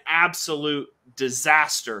it's an absolute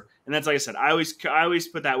disaster. And that's, like I said, I always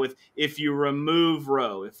put that with, if you remove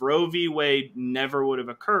Roe, if Roe v. Wade never would have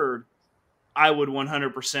occurred, I would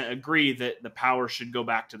 100% agree that the power should go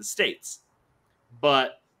back to the states.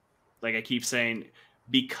 But like I keep saying,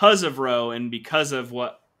 because of Roe and because of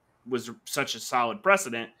what was such a solid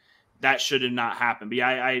precedent, that should have not happened. But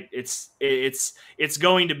it's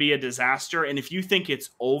going to be a disaster. And if you think it's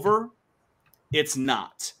over, it's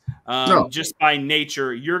not. No. Just by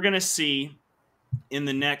nature, you're going to see in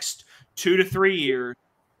the next 2 to 3 years,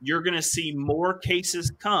 you're going to see more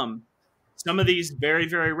cases come. Some of these very,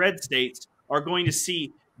 very red states are going to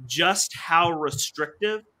see just how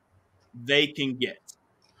restrictive they can get.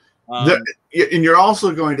 And you're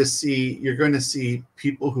also going to see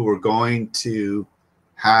people who are going to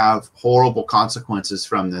have horrible consequences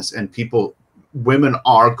from this, and women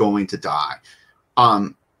are going to die.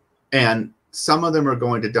 And some of them are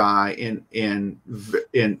going to die in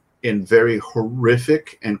very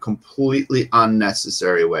horrific and completely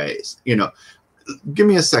unnecessary ways. Give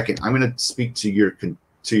me a second. I'm going to speak to your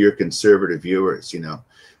conservative viewers.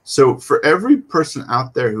 So for every person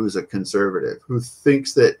out there who's a conservative who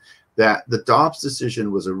thinks that the Dobbs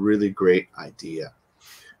decision was a really great idea,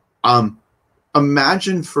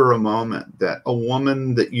 imagine for a moment that a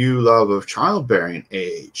woman that you love of childbearing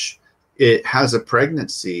age, it has a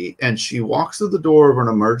pregnancy, and she walks through the door of an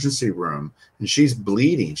emergency room and she's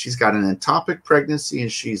bleeding. She's got an ectopic pregnancy and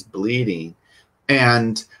she's bleeding.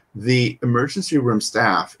 And the emergency room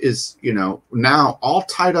staff is, now all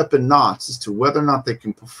tied up in knots as to whether or not they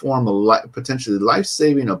can perform a potentially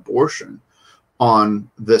life-saving abortion on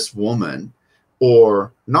this woman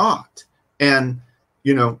or not. And,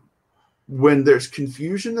 when there's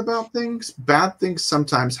confusion about things, bad things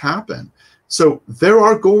sometimes happen. So there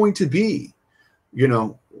are going to be,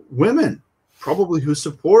 women probably who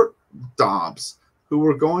support Dobbs who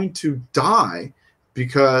are going to die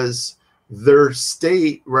because their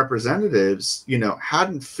state representatives,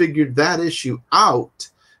 hadn't figured that issue out,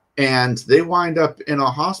 and they wind up in a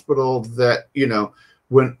hospital that,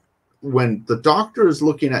 when the doctor is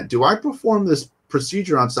looking at, do I perform this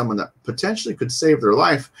procedure on someone that potentially could save their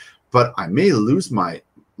life, but I may lose my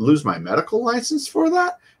medical license for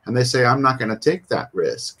that, and they say, I'm not going to take that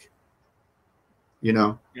risk.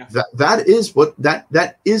 That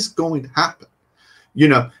is going to happen.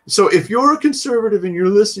 So if you're a conservative and you're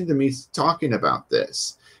listening to me talking about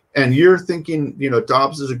this, and you're thinking,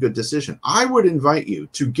 Dobbs is a good decision, I would invite you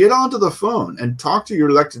to get onto the phone and talk to your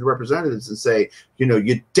elected representatives and say,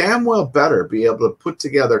 you damn well better be able to put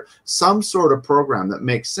together some sort of program that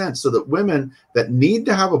makes sense so that women that need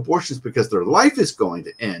to have abortions because their life is going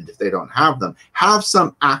to end if they don't have them, have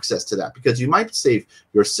some access to that, because you might save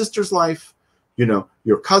your sister's life,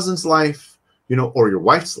 your cousin's life, or your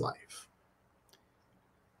wife's life.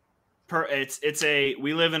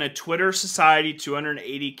 We live in a Twitter society,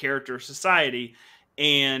 280 character society,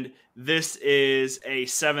 and this is a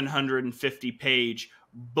 750 page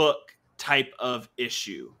book type of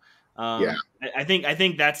issue. I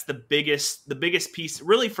think that's the biggest piece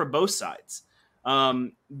really for both sides.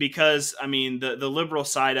 Because the liberal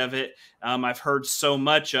side of it, I've heard so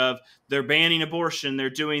much of, they're banning abortion, they're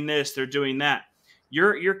doing this, they're doing that.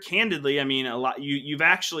 You're candidly, a lot, you've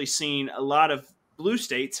actually seen a lot of blue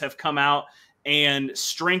states have come out and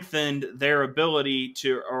strengthened their ability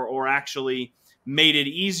to, or actually made it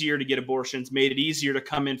easier to get abortions, made it easier to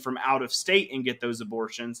come in from out of state and get those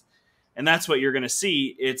abortions. And that's what you're going to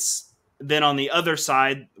see. It's then on the other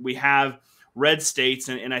side, we have red states.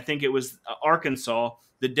 And I think it was Arkansas,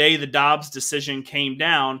 the day the Dobbs decision came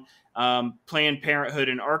down, Planned Parenthood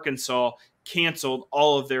in Arkansas canceled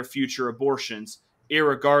all of their future abortions,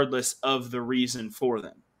 irregardless of the reason for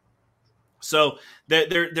them. So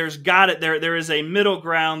there is a middle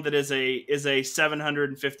ground that is a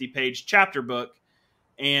 750 page chapter book,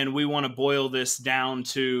 and we want to boil this down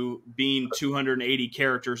to being 280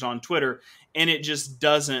 characters on Twitter, and it just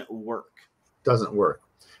doesn't work. Doesn't work.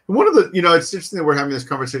 And one of the, it's interesting that we're having this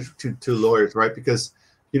conversation with two lawyers, right? Because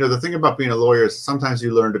the thing about being a lawyer is sometimes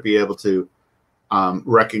you learn to be able to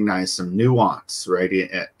recognize some nuance, right?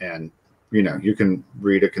 And you can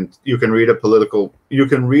read a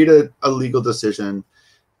legal decision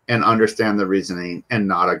and understand the reasoning and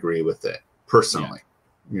not agree with it personally.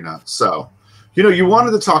 So you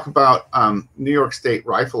wanted to talk about New York State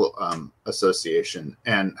Rifle Association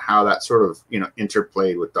and how that sort of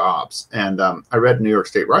interplayed with Dobbs. And I read New York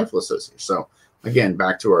State Rifle Association. So again,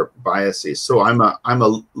 back to our biases. So I'm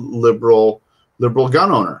a liberal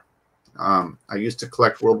gun owner. I used to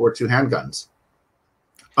collect World War II handguns.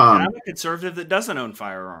 I'm a conservative that doesn't own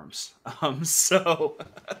firearms. So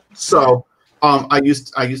I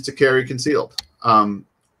used to carry concealed.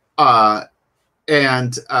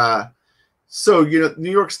 So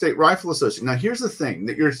New York State Rifle Association. Now here's the thing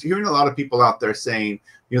that you're hearing a lot of people out there saying,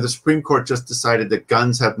 the Supreme Court just decided that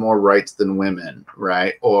guns have more rights than women,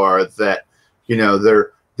 right? Or that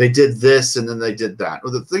they did this and then they did that.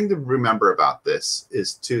 Well, the thing to remember about this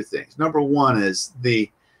is two things. Number one is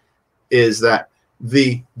that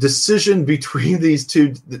the decision between these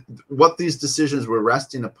two, what these decisions were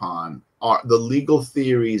resting upon, are the legal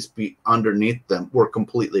theories underneath them were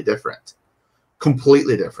completely different.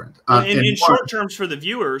 Completely different. In short terms for the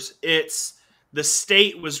viewers, it's the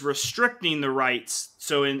state was restricting the rights.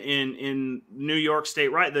 So in New York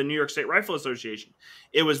State, the New York State Rifle Association,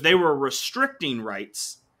 they were restricting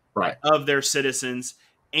rights of their citizens.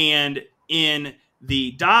 And in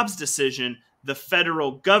the Dobbs decision, the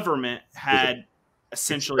federal government had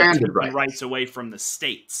essentially taken rights away from the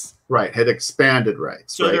states. Right, had expanded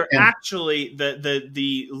rights. So they're actually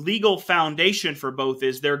the legal foundation for both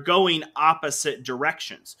is they're going opposite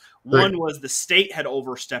directions. One was the state had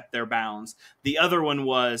overstepped their bounds. The other one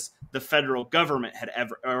was the federal government had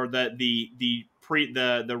the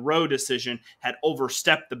Roe decision had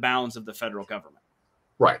overstepped the bounds of the federal government.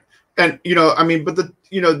 Right, and but the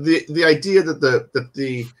idea that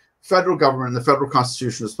the federal government and the federal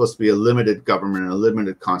constitution is supposed to be a limited government and a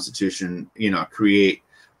limited constitution,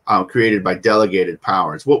 created by delegated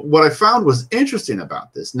powers. What I found was interesting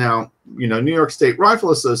about this. Now, New York State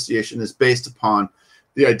Rifle Association is based upon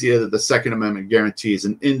the idea that the Second Amendment guarantees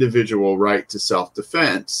an individual right to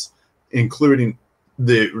self-defense, including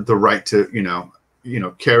the right to,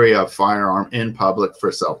 carry a firearm in public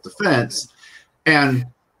for self-defense. And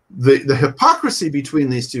the hypocrisy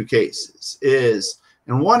between these two cases is,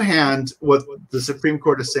 on one hand, what the Supreme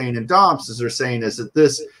Court is saying in Dobbs is they're saying is that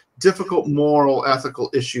this difficult moral, ethical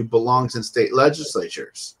issue belongs in state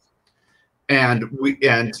legislatures. and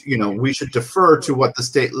we should defer to what the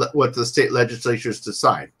state legislatures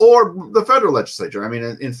decide, or the federal legislature. I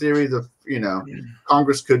mean, in theory,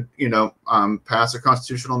 Congress could pass a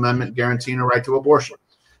constitutional amendment guaranteeing a right to abortion.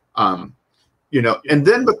 And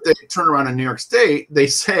then but they turn around in New York State, they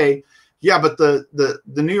say, yeah, but the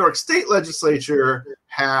New York State legislature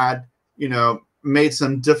had made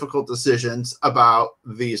some difficult decisions about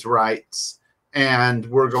these rights, and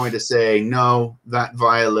we're going to say, no, that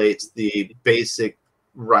violates the basic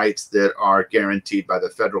rights that are guaranteed by the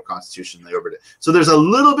federal constitution they overdid. So there's a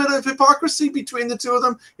little bit of hypocrisy between the two of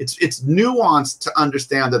them. It's nuanced to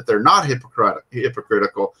understand that they're not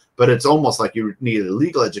hypocritical, but it's almost like you need a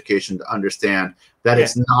legal education to understand that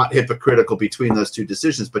it's not hypocritical between those two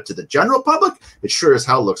decisions. But to the general public, it sure as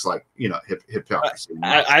hell looks like hypocrisy.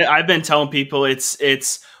 I've been telling people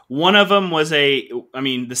it's one of them was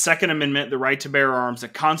the Second Amendment, the right to bear arms, a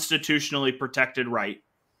constitutionally protected right.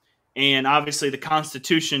 And obviously the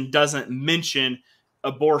Constitution doesn't mention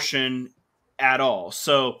abortion at all.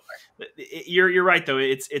 So you're right, though.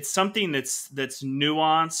 It's something that's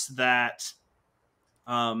nuanced that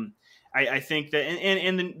I think that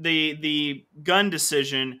in the gun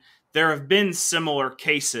decision, there have been similar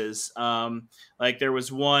cases. Like there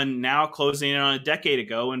was one now closing in on a decade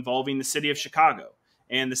ago involving the city of Chicago.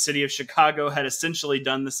 And the city of Chicago had essentially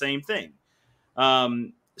done the same thing.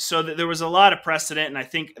 So that there was a lot of precedent, and I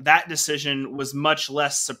think that decision was much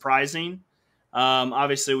less surprising.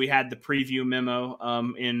 Obviously, we had the preview memo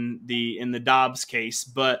in the Dobbs case,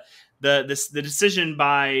 but the decision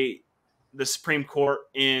by the Supreme Court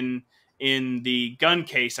in the gun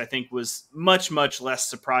case, I think, was much less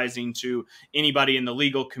surprising to anybody in the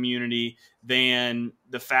legal community than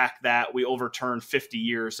the fact that we overturned 50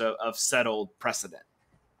 years of settled precedent.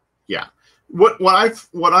 Yeah, what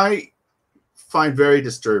I find very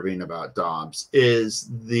disturbing about Dobbs is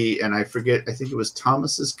and I forget, I think it was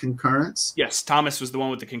Thomas's concurrence. Yes, Thomas was the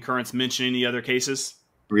one with the concurrence mentioning the other cases.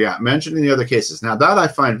 Yeah, mentioning the other cases. Now that I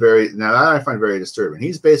find very disturbing.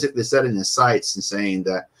 He's basically setting his sights and saying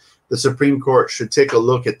that the Supreme Court should take a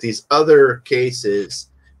look at these other cases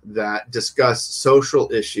that discuss social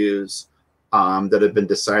issues that have been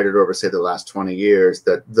decided over, say, the last 20 years,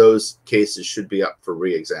 that those cases should be up for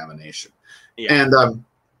re-examination. Yeah. And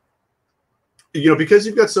because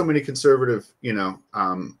you've got so many conservative,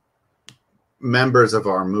 members of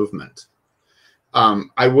our movement,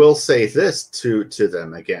 I will say this to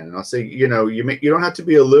them again, and I'll say, you don't have to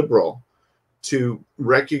be a liberal to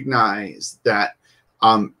recognize that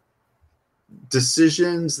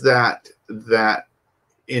decisions that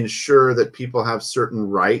ensure that people have certain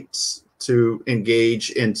rights to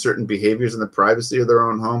engage in certain behaviors in the privacy of their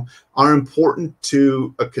own home are important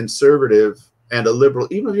to a conservative and a liberal,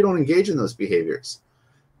 even if you don't engage in those behaviors,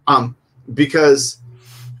 because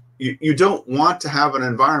you don't want to have an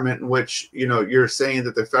environment in which you're saying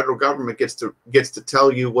that the federal government gets to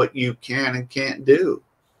tell you what you can and can't do.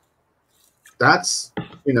 That's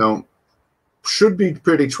should be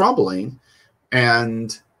pretty troubling,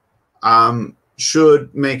 and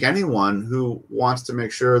should make anyone who wants to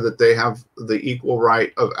make sure that they have the equal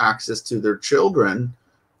right of access to their children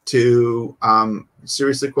to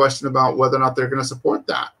seriously question about whether or not they're going to support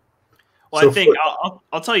that. Well, I think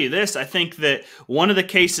I'll tell you this. I think that one of the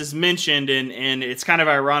cases mentioned, and it's kind of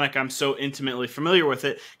ironic I'm so intimately familiar with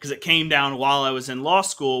it because it came down while I was in law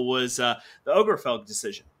school, was the Obergefell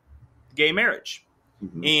decision, gay marriage.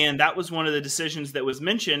 Mm-hmm. And that was one of the decisions that was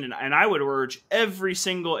mentioned. And I would urge every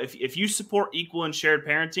single, if you support equal and shared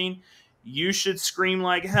parenting, you should scream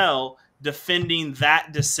like hell defending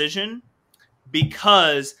that decision,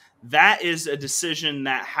 because that is a decision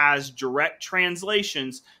that has direct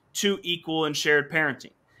translations to equal and shared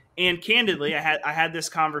parenting. And candidly, I had this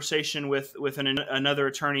conversation with another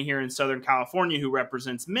attorney here in Southern California who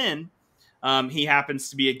represents men. He happens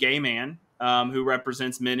to be a gay man who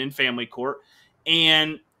represents men in family court.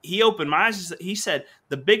 And he opened my eyes. He said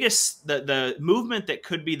the movement that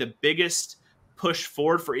could be the biggest push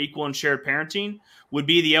forward for equal and shared parenting would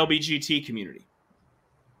be the LGBT community,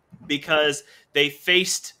 because they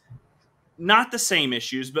faced not the same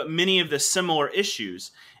issues, but many of the similar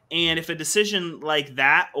issues. And if a decision like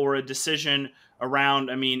that, or a decision around,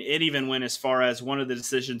 it even went as far as one of the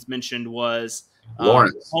decisions mentioned was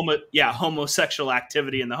homosexual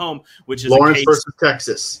activity in the home, which is Lawrence versus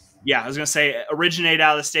Texas. Yeah, I was going to say originated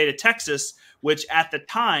out of the state of Texas, which at the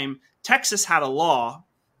time, Texas had a law.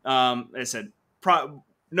 I said,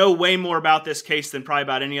 know way more about this case than probably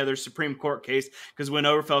about any other Supreme Court case, because when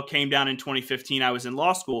Obergefell came down in 2015, I was in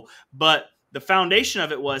law school. But the foundation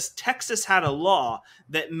of it was Texas had a law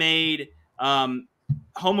that made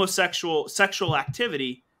sexual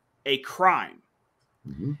activity a crime.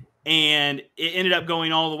 Mm-hmm. And it ended up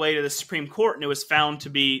going all the way to the Supreme Court, and it was found to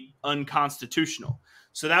be unconstitutional.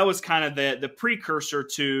 So that was kind of the precursor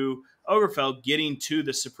to Obergefell getting to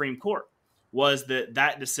the Supreme Court, was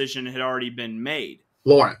that decision had already been made.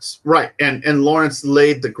 Lawrence, right. And Lawrence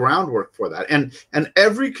laid the groundwork for that. And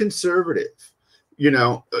every conservative,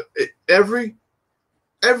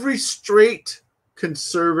 every straight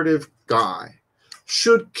conservative guy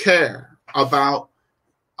should care about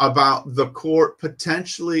the court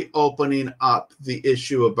potentially opening up the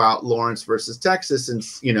issue about Lawrence versus Texas, and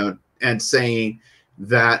saying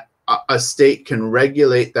that a state can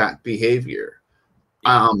regulate that behavior.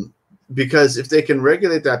 Because if they can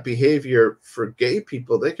regulate that behavior for gay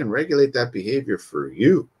people, they can regulate that behavior for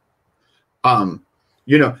you. Now,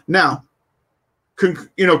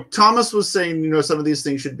 Thomas was saying, some of these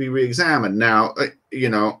things should be reexamined. Now,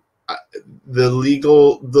 the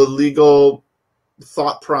legal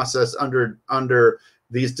thought process under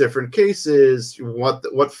these different cases,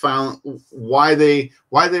 why they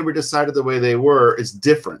were decided the way they were is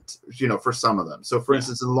different, for some of them. So, for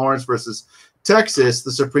instance, in Lawrence versus Texas,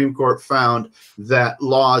 the Supreme Court found that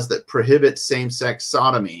laws that prohibit same-sex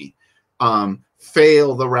sodomy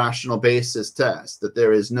fail the rational basis test, that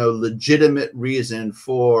there is no legitimate reason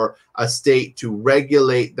for a state to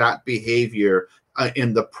regulate that behavior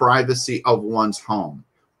in the privacy of one's home,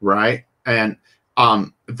 right? And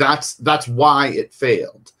that's why it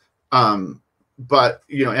failed. But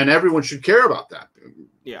and everyone should care about that,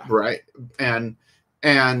 right? And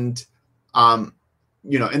and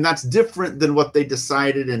that's different than what they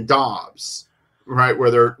decided in Dobbs, right?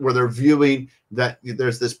 Where they're viewing that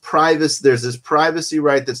there's this privacy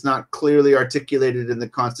right that's not clearly articulated in the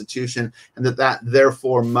Constitution, and that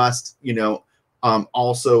therefore must,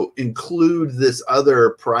 also include this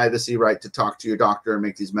other privacy right to talk to your doctor and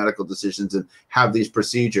make these medical decisions and have these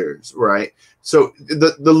procedures, right? So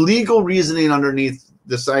the legal reasoning underneath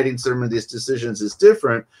deciding some of these decisions is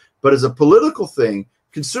different, but as a political thing,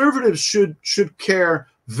 conservatives should care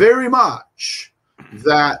very much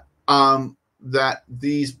that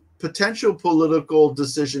these potential political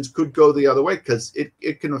decisions could go the other way, because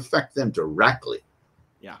it can affect them directly.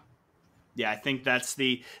 Yeah, I think that's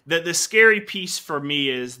the scary piece for me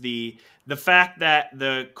is the fact that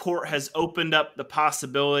the court has opened up the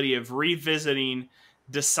possibility of revisiting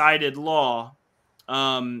decided law.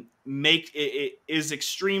 It is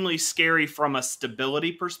extremely scary from a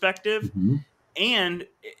stability perspective. Mm-hmm. And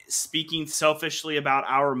speaking selfishly about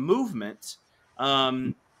our movement,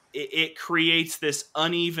 it creates this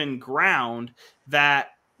uneven ground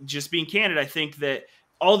that, just being candid, I think that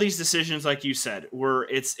all these decisions, like you said,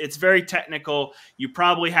 it's very technical. You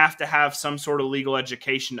probably have to have some sort of legal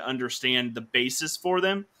education to understand the basis for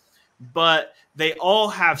them, but they all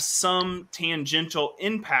have some tangential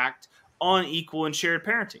impact on equal and shared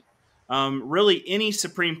parenting. Really, any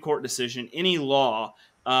Supreme Court decision, any law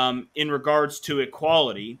in regards to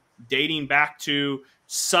equality, dating back to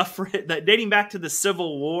the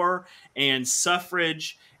Civil War and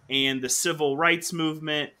suffrage and the civil rights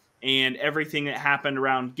movement and everything that happened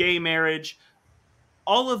around gay marriage,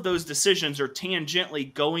 all of those decisions are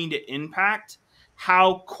tangentially going to impact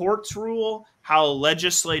how courts rule, how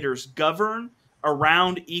legislators govern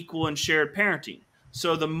around equal and shared parenting.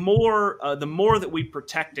 So the more that we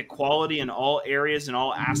protect equality in all areas and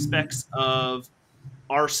all aspects of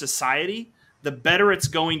our society, the better it's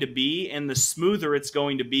going to be and the smoother it's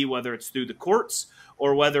going to be, whether it's through the courts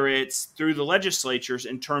or whether it's through the legislatures,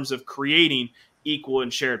 in terms of creating equal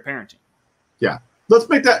and shared parenting. Yeah. Let's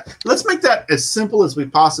make that as simple as we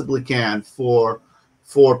possibly can for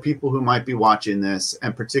people who might be watching this,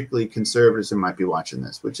 and particularly conservatives who might be watching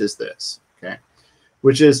this, which is this, okay?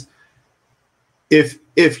 Which is,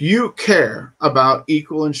 if you care about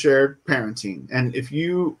equal and shared parenting, and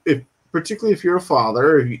particularly if you're a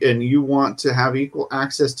father and you want to have equal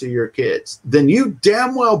access to your kids, then you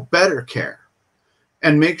damn well better care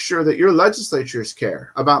and make sure that your legislatures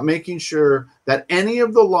care about making sure that any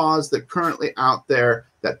of the laws that currently out there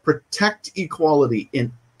that protect equality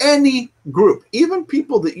in any group, even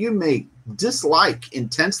people that you may dislike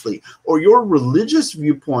intensely or your religious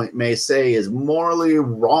viewpoint may say is morally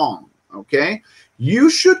wrong, okay? You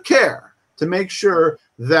should care to make sure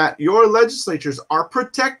that your legislatures are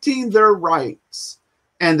protecting their rights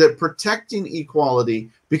and that protecting equality,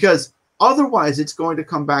 because otherwise it's going to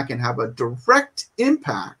come back and have a direct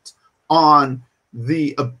impact on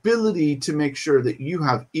the ability to make sure that you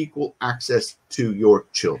have equal access to your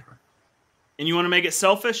children. And you want to make it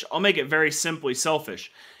selfish? I'll make it very simply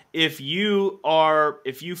selfish. If you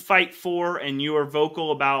fight for and you are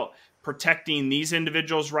vocal about protecting these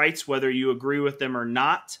individuals' rights, whether you agree with them or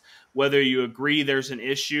not, whether you agree there's an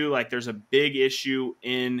issue, like there's a big issue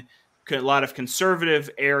in a lot of conservative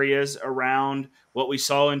areas around what we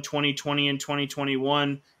saw in 2020 and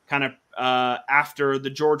 2021, kind of after the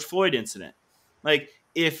George Floyd incident. Like,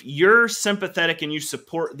 if you're sympathetic and you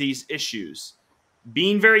support these issues,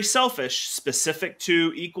 being very selfish, specific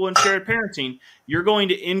to equal and shared parenting, you're going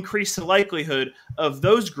to increase the likelihood of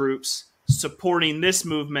those groups supporting this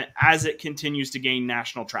movement as it continues to gain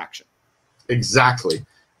national traction. Exactly.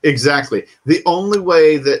 Exactly. The only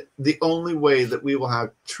way that we will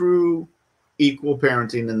have true equal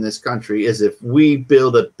parenting in this country is if we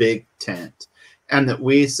build a big tent, and that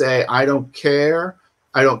we say, I don't care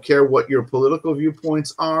what your political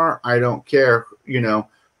viewpoints are. I don't care,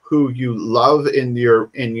 who you love in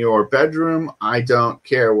your bedroom. I don't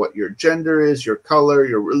care what your gender is, your color,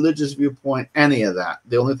 your religious viewpoint, any of that.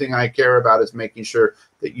 The only thing I care about is making sure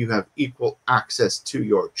that you have equal access to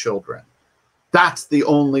your children. That's the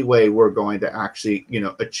only way we're going to actually,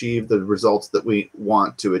 achieve the results that we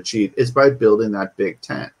want to achieve, is by building that big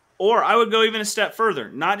tent. Or I would go even a step further,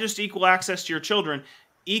 not just equal access to your children,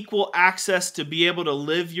 equal access to be able to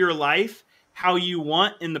live your life how you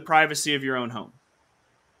want in the privacy of your own home.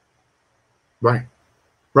 Right.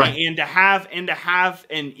 And to have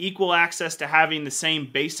an equal access to having the same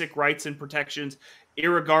basic rights and protections,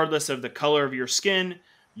 irregardless of the color of your skin,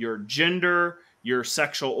 your gender, your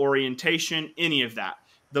sexual orientation, any of that.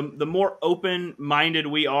 The more open-minded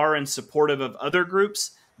we are and supportive of other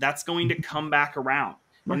groups, that's going to come back around.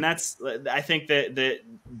 And that's, I think that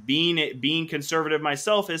being conservative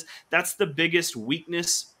myself, that's the biggest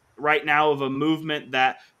weakness right now of a movement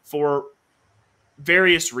that, for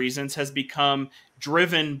various reasons, has become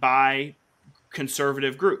driven by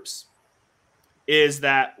conservative groups, is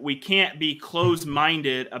that we can't be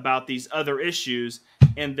closed-minded about these other issues.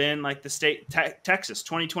 And then, like the state, Texas,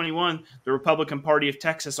 2021, the Republican Party of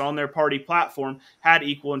Texas on their party platform had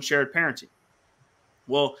equal and shared parenting.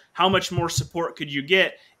 Well, how much more support could you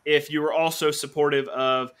get if you were also supportive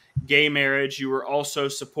of gay marriage? You were also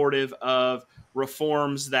supportive of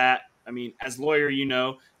reforms that, as a lawyer,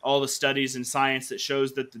 all the studies and science that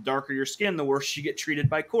shows that the darker your skin, the worse you get treated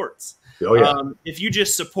by courts. Oh, yeah. If you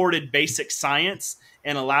just supported basic science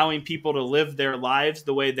and allowing people to live their lives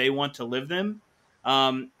the way they want to live them,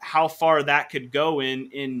 how far that could go in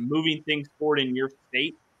moving things forward in your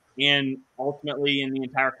state and ultimately in the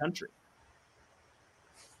entire country.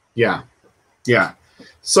 Yeah. Yeah.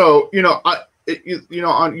 So, you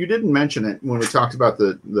didn't mention it when we talked about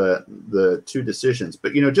the two decisions,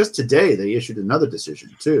 but, just today they issued another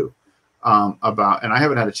decision too, about, and I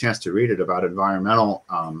haven't had a chance to read it, about environmental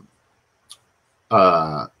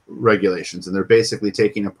regulations. And they're basically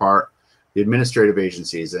taking apart the administrative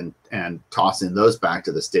agencies and tossing those back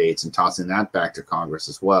to the states and tossing that back to Congress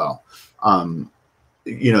as well.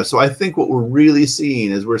 So I think what we're really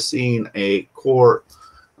seeing is we're seeing a court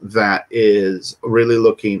that is really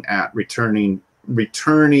looking at returning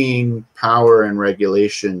power and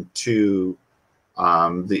regulation to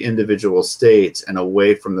the individual states and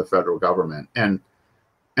away from the federal government. And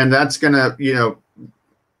that's going to,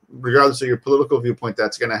 regardless of your political viewpoint,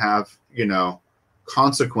 that's going to have,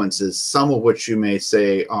 consequences, some of which you may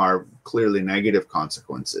say are clearly negative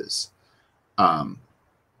consequences. And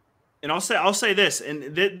I'll say this,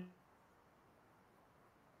 and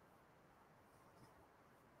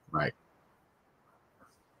right.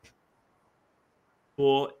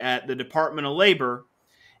 At the Department of Labor.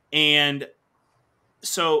 And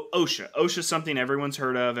so OSHA is something everyone's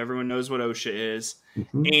heard of. Everyone knows what OSHA is.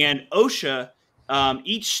 Mm-hmm. And OSHA,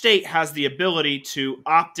 each state has the ability to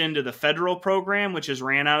opt into the federal program, which is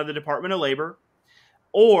ran out of the Department of Labor,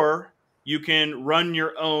 or you can run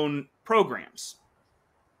your own programs.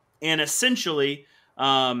 And essentially,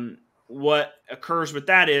 what occurs with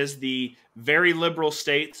that is the very liberal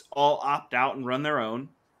states all opt out and run their own.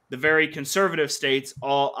 The very conservative states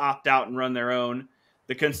all opt out and run their own.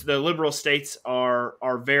 The liberal states are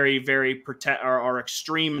very, very are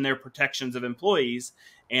extreme in their protections of employees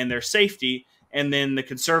and their safety. And then the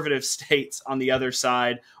conservative states on the other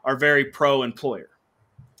side are very pro-employer.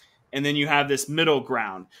 And then you have this middle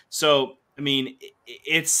ground. So,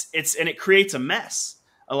 it creates a mess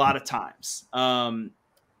a lot of times.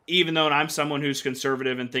 Even though I'm someone who's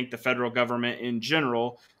conservative and think the federal government in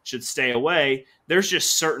general should stay away, there's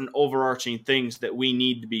just certain overarching things that we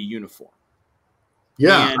need to be uniform.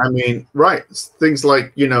 Yeah, right. Things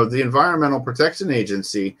like, the Environmental Protection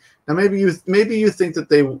Agency. Now, maybe you think that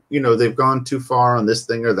they've gone too far on this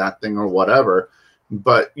thing or that thing or whatever,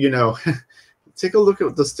 but take a look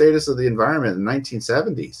at the status of the environment in the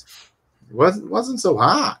 1970s. It wasn't so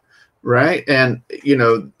hot. right? And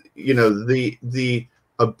the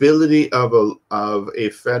ability of a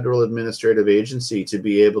federal administrative agency to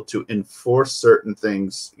be able to enforce certain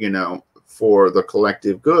things, for the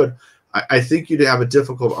collective good. I think you'd have a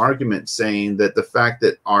difficult argument saying that the fact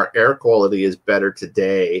that our air quality is better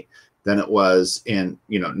today than it was in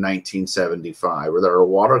 1975, or that our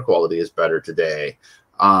water quality is better today,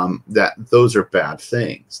 that those are bad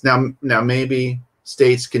things. Now maybe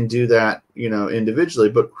states can do that, individually,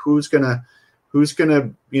 but who's gonna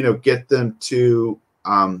get them to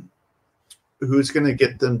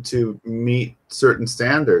meet certain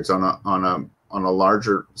standards on a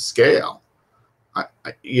larger scale?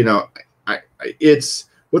 It's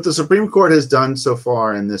what the Supreme Court has done so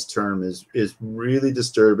far in this term is really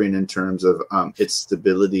disturbing in terms of its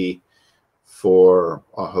stability for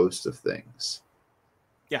a host of things.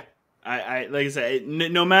 Yeah, I like I said,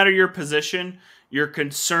 no matter your position, your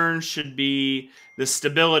concern should be the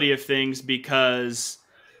stability of things, because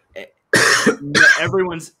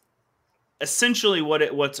everyone's essentially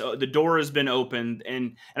what's the door has been opened,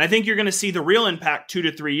 and I think you're going to see the real impact 2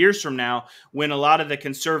 to 3 years from now, when a lot of the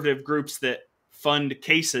conservative groups that fund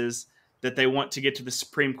cases that they want to get to the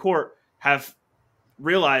Supreme Court have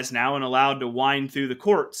realized now and allowed to wind through the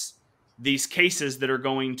courts these cases that are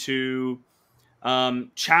going to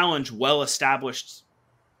challenge well-established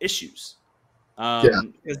issues,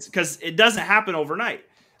 because it doesn't happen overnight.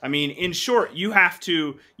 I mean, in short, you have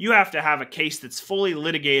to have a case that's fully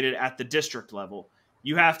litigated at the district level.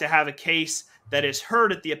 You have to have a case that is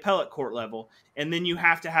heard at the appellate court level, and then you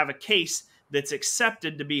have to have a case that's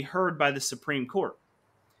accepted to be heard by the Supreme Court.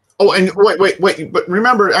 Oh, and wait! But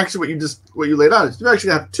remember, actually, what you laid out is you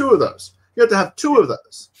actually have two of those. You have to have two of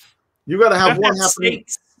those. You got to have one happening.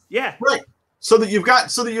 Yeah, right. So that you've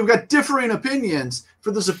got differing opinions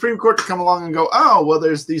for the Supreme Court to come along and go, oh, well,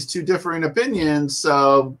 there's these two differing opinions,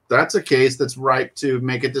 so that's a case that's ripe to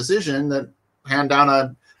make a decision that hand down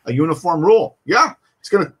a uniform rule. Yeah, it's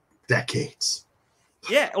going to decades.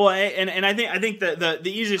 Yeah, well, and I think the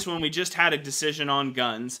easiest one, we just had a decision on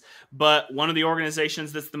guns, but one of the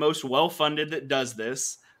organizations that's the most well-funded that does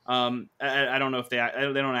this, I don't know if they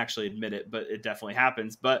don't actually admit it, but it definitely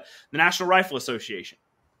happens, but the National Rifle Association,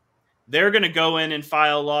 they're going to go in and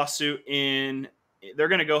file a lawsuit they're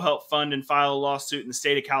going to go help fund and file a lawsuit in the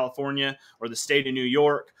state of California or the state of New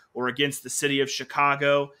York or against the city of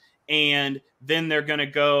Chicago. And then they're going to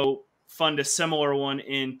go fund a similar one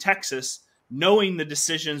in Texas, knowing the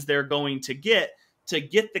decisions they're going to get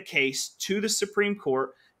the case to the Supreme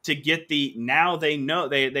Court, to get now they know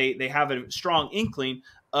they have a strong inkling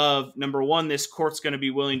of, number one, this court's going to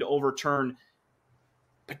be willing to overturn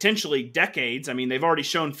potentially decades. I mean, they've already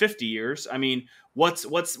shown 50 years. I mean, what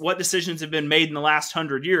decisions have been made in the last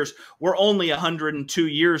 100 years? We're only 102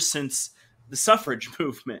 years since the suffrage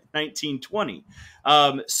movement, 1920.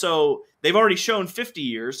 So they've already shown 50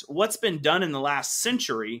 years. What's been done in the last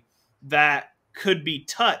century that could be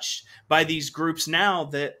touched by these groups now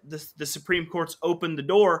that the Supreme Court's opened the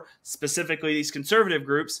door, specifically these conservative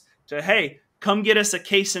groups, to, hey, come get a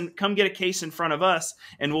case in front of us,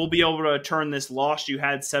 and we'll be able to turn this loss you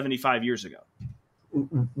had 75 years ago.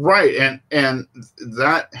 Right, and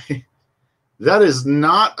that is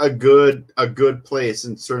not a good place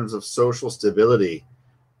in terms of social stability,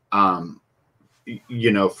 for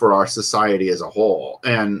our society as a whole.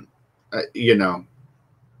 And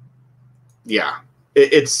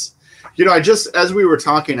it's as we were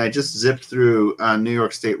talking, I just zipped through New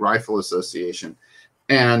York State Rifle Association,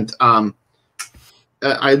 and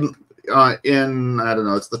I don't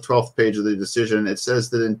know, it's the 12th page of the decision. It says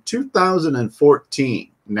that in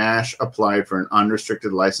 2014, Nash applied for an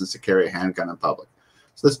unrestricted license to carry a handgun in public.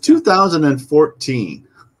 So that's 2014,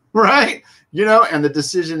 right? And the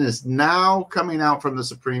decision is now coming out from the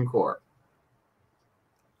Supreme Court.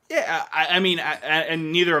 Yeah, I mean,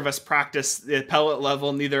 and neither of us practice the appellate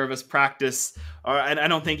level. Neither of us practice, and I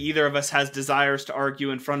don't think either of us has desires to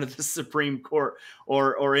argue in front of the Supreme Court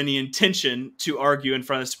or any intention to argue in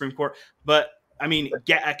front of the Supreme Court. But I mean,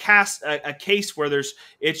 get a case where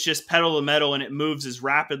it's just pedal to metal and it moves as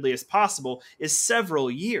rapidly as possible is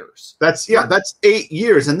several years. That's 8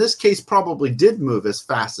 years, and this case probably did move as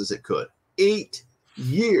fast as it could. 8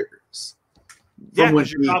 years. Yeah,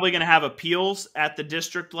 because you're probably going to have appeals at the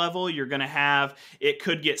district level. You're going to have, it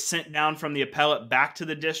could get sent down from the appellate back to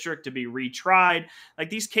the district to be retried. Like,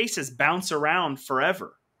 these cases bounce around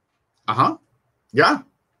forever. Yeah,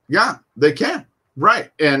 they can. Right.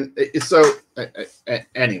 And so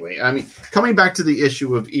anyway, I mean, coming back to the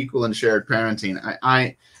issue of equal and shared parenting,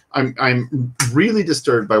 I'm really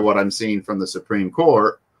disturbed by what I'm seeing from the Supreme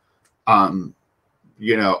Court.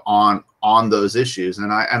 on those issues.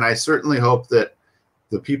 And I certainly hope that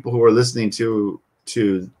the people who are listening to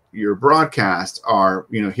your broadcast are,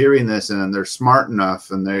 hearing this, and they're smart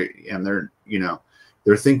enough, and they're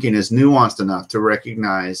their thinking is nuanced enough to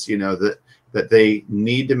recognize, that they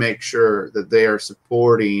need to make sure that they are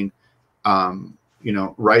supporting,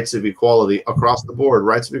 rights of equality across the board,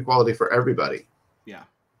 rights of equality for everybody. Yeah,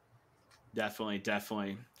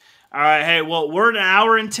 definitely. All right. Hey, well, we're at 1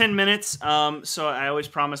 hour and 10 minutes. So I always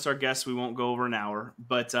promise our guests we won't go over an hour,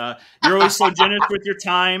 but you're always so generous with your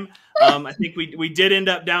time. I think we did end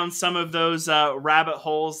up down some of those rabbit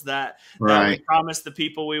holes that we promised the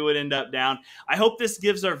people we would end up down. I hope this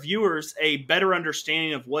gives our viewers a better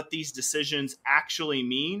understanding of what these decisions actually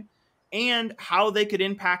mean and how they could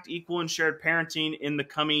impact equal and shared parenting in the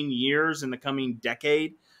coming years, in the coming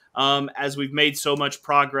decade, as we've made so much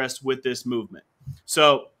progress with this movement.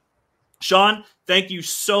 So, Sean, thank you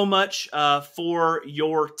so much for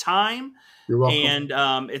your time. You're welcome.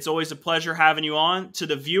 And it's always a pleasure having you on. To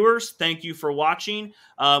the viewers, thank you for watching.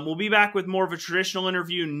 We'll be back with more of a traditional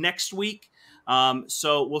interview next week.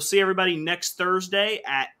 So we'll see everybody next Thursday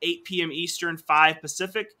at 8 p.m. Eastern, 5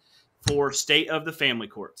 Pacific for State of the Family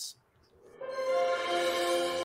Courts.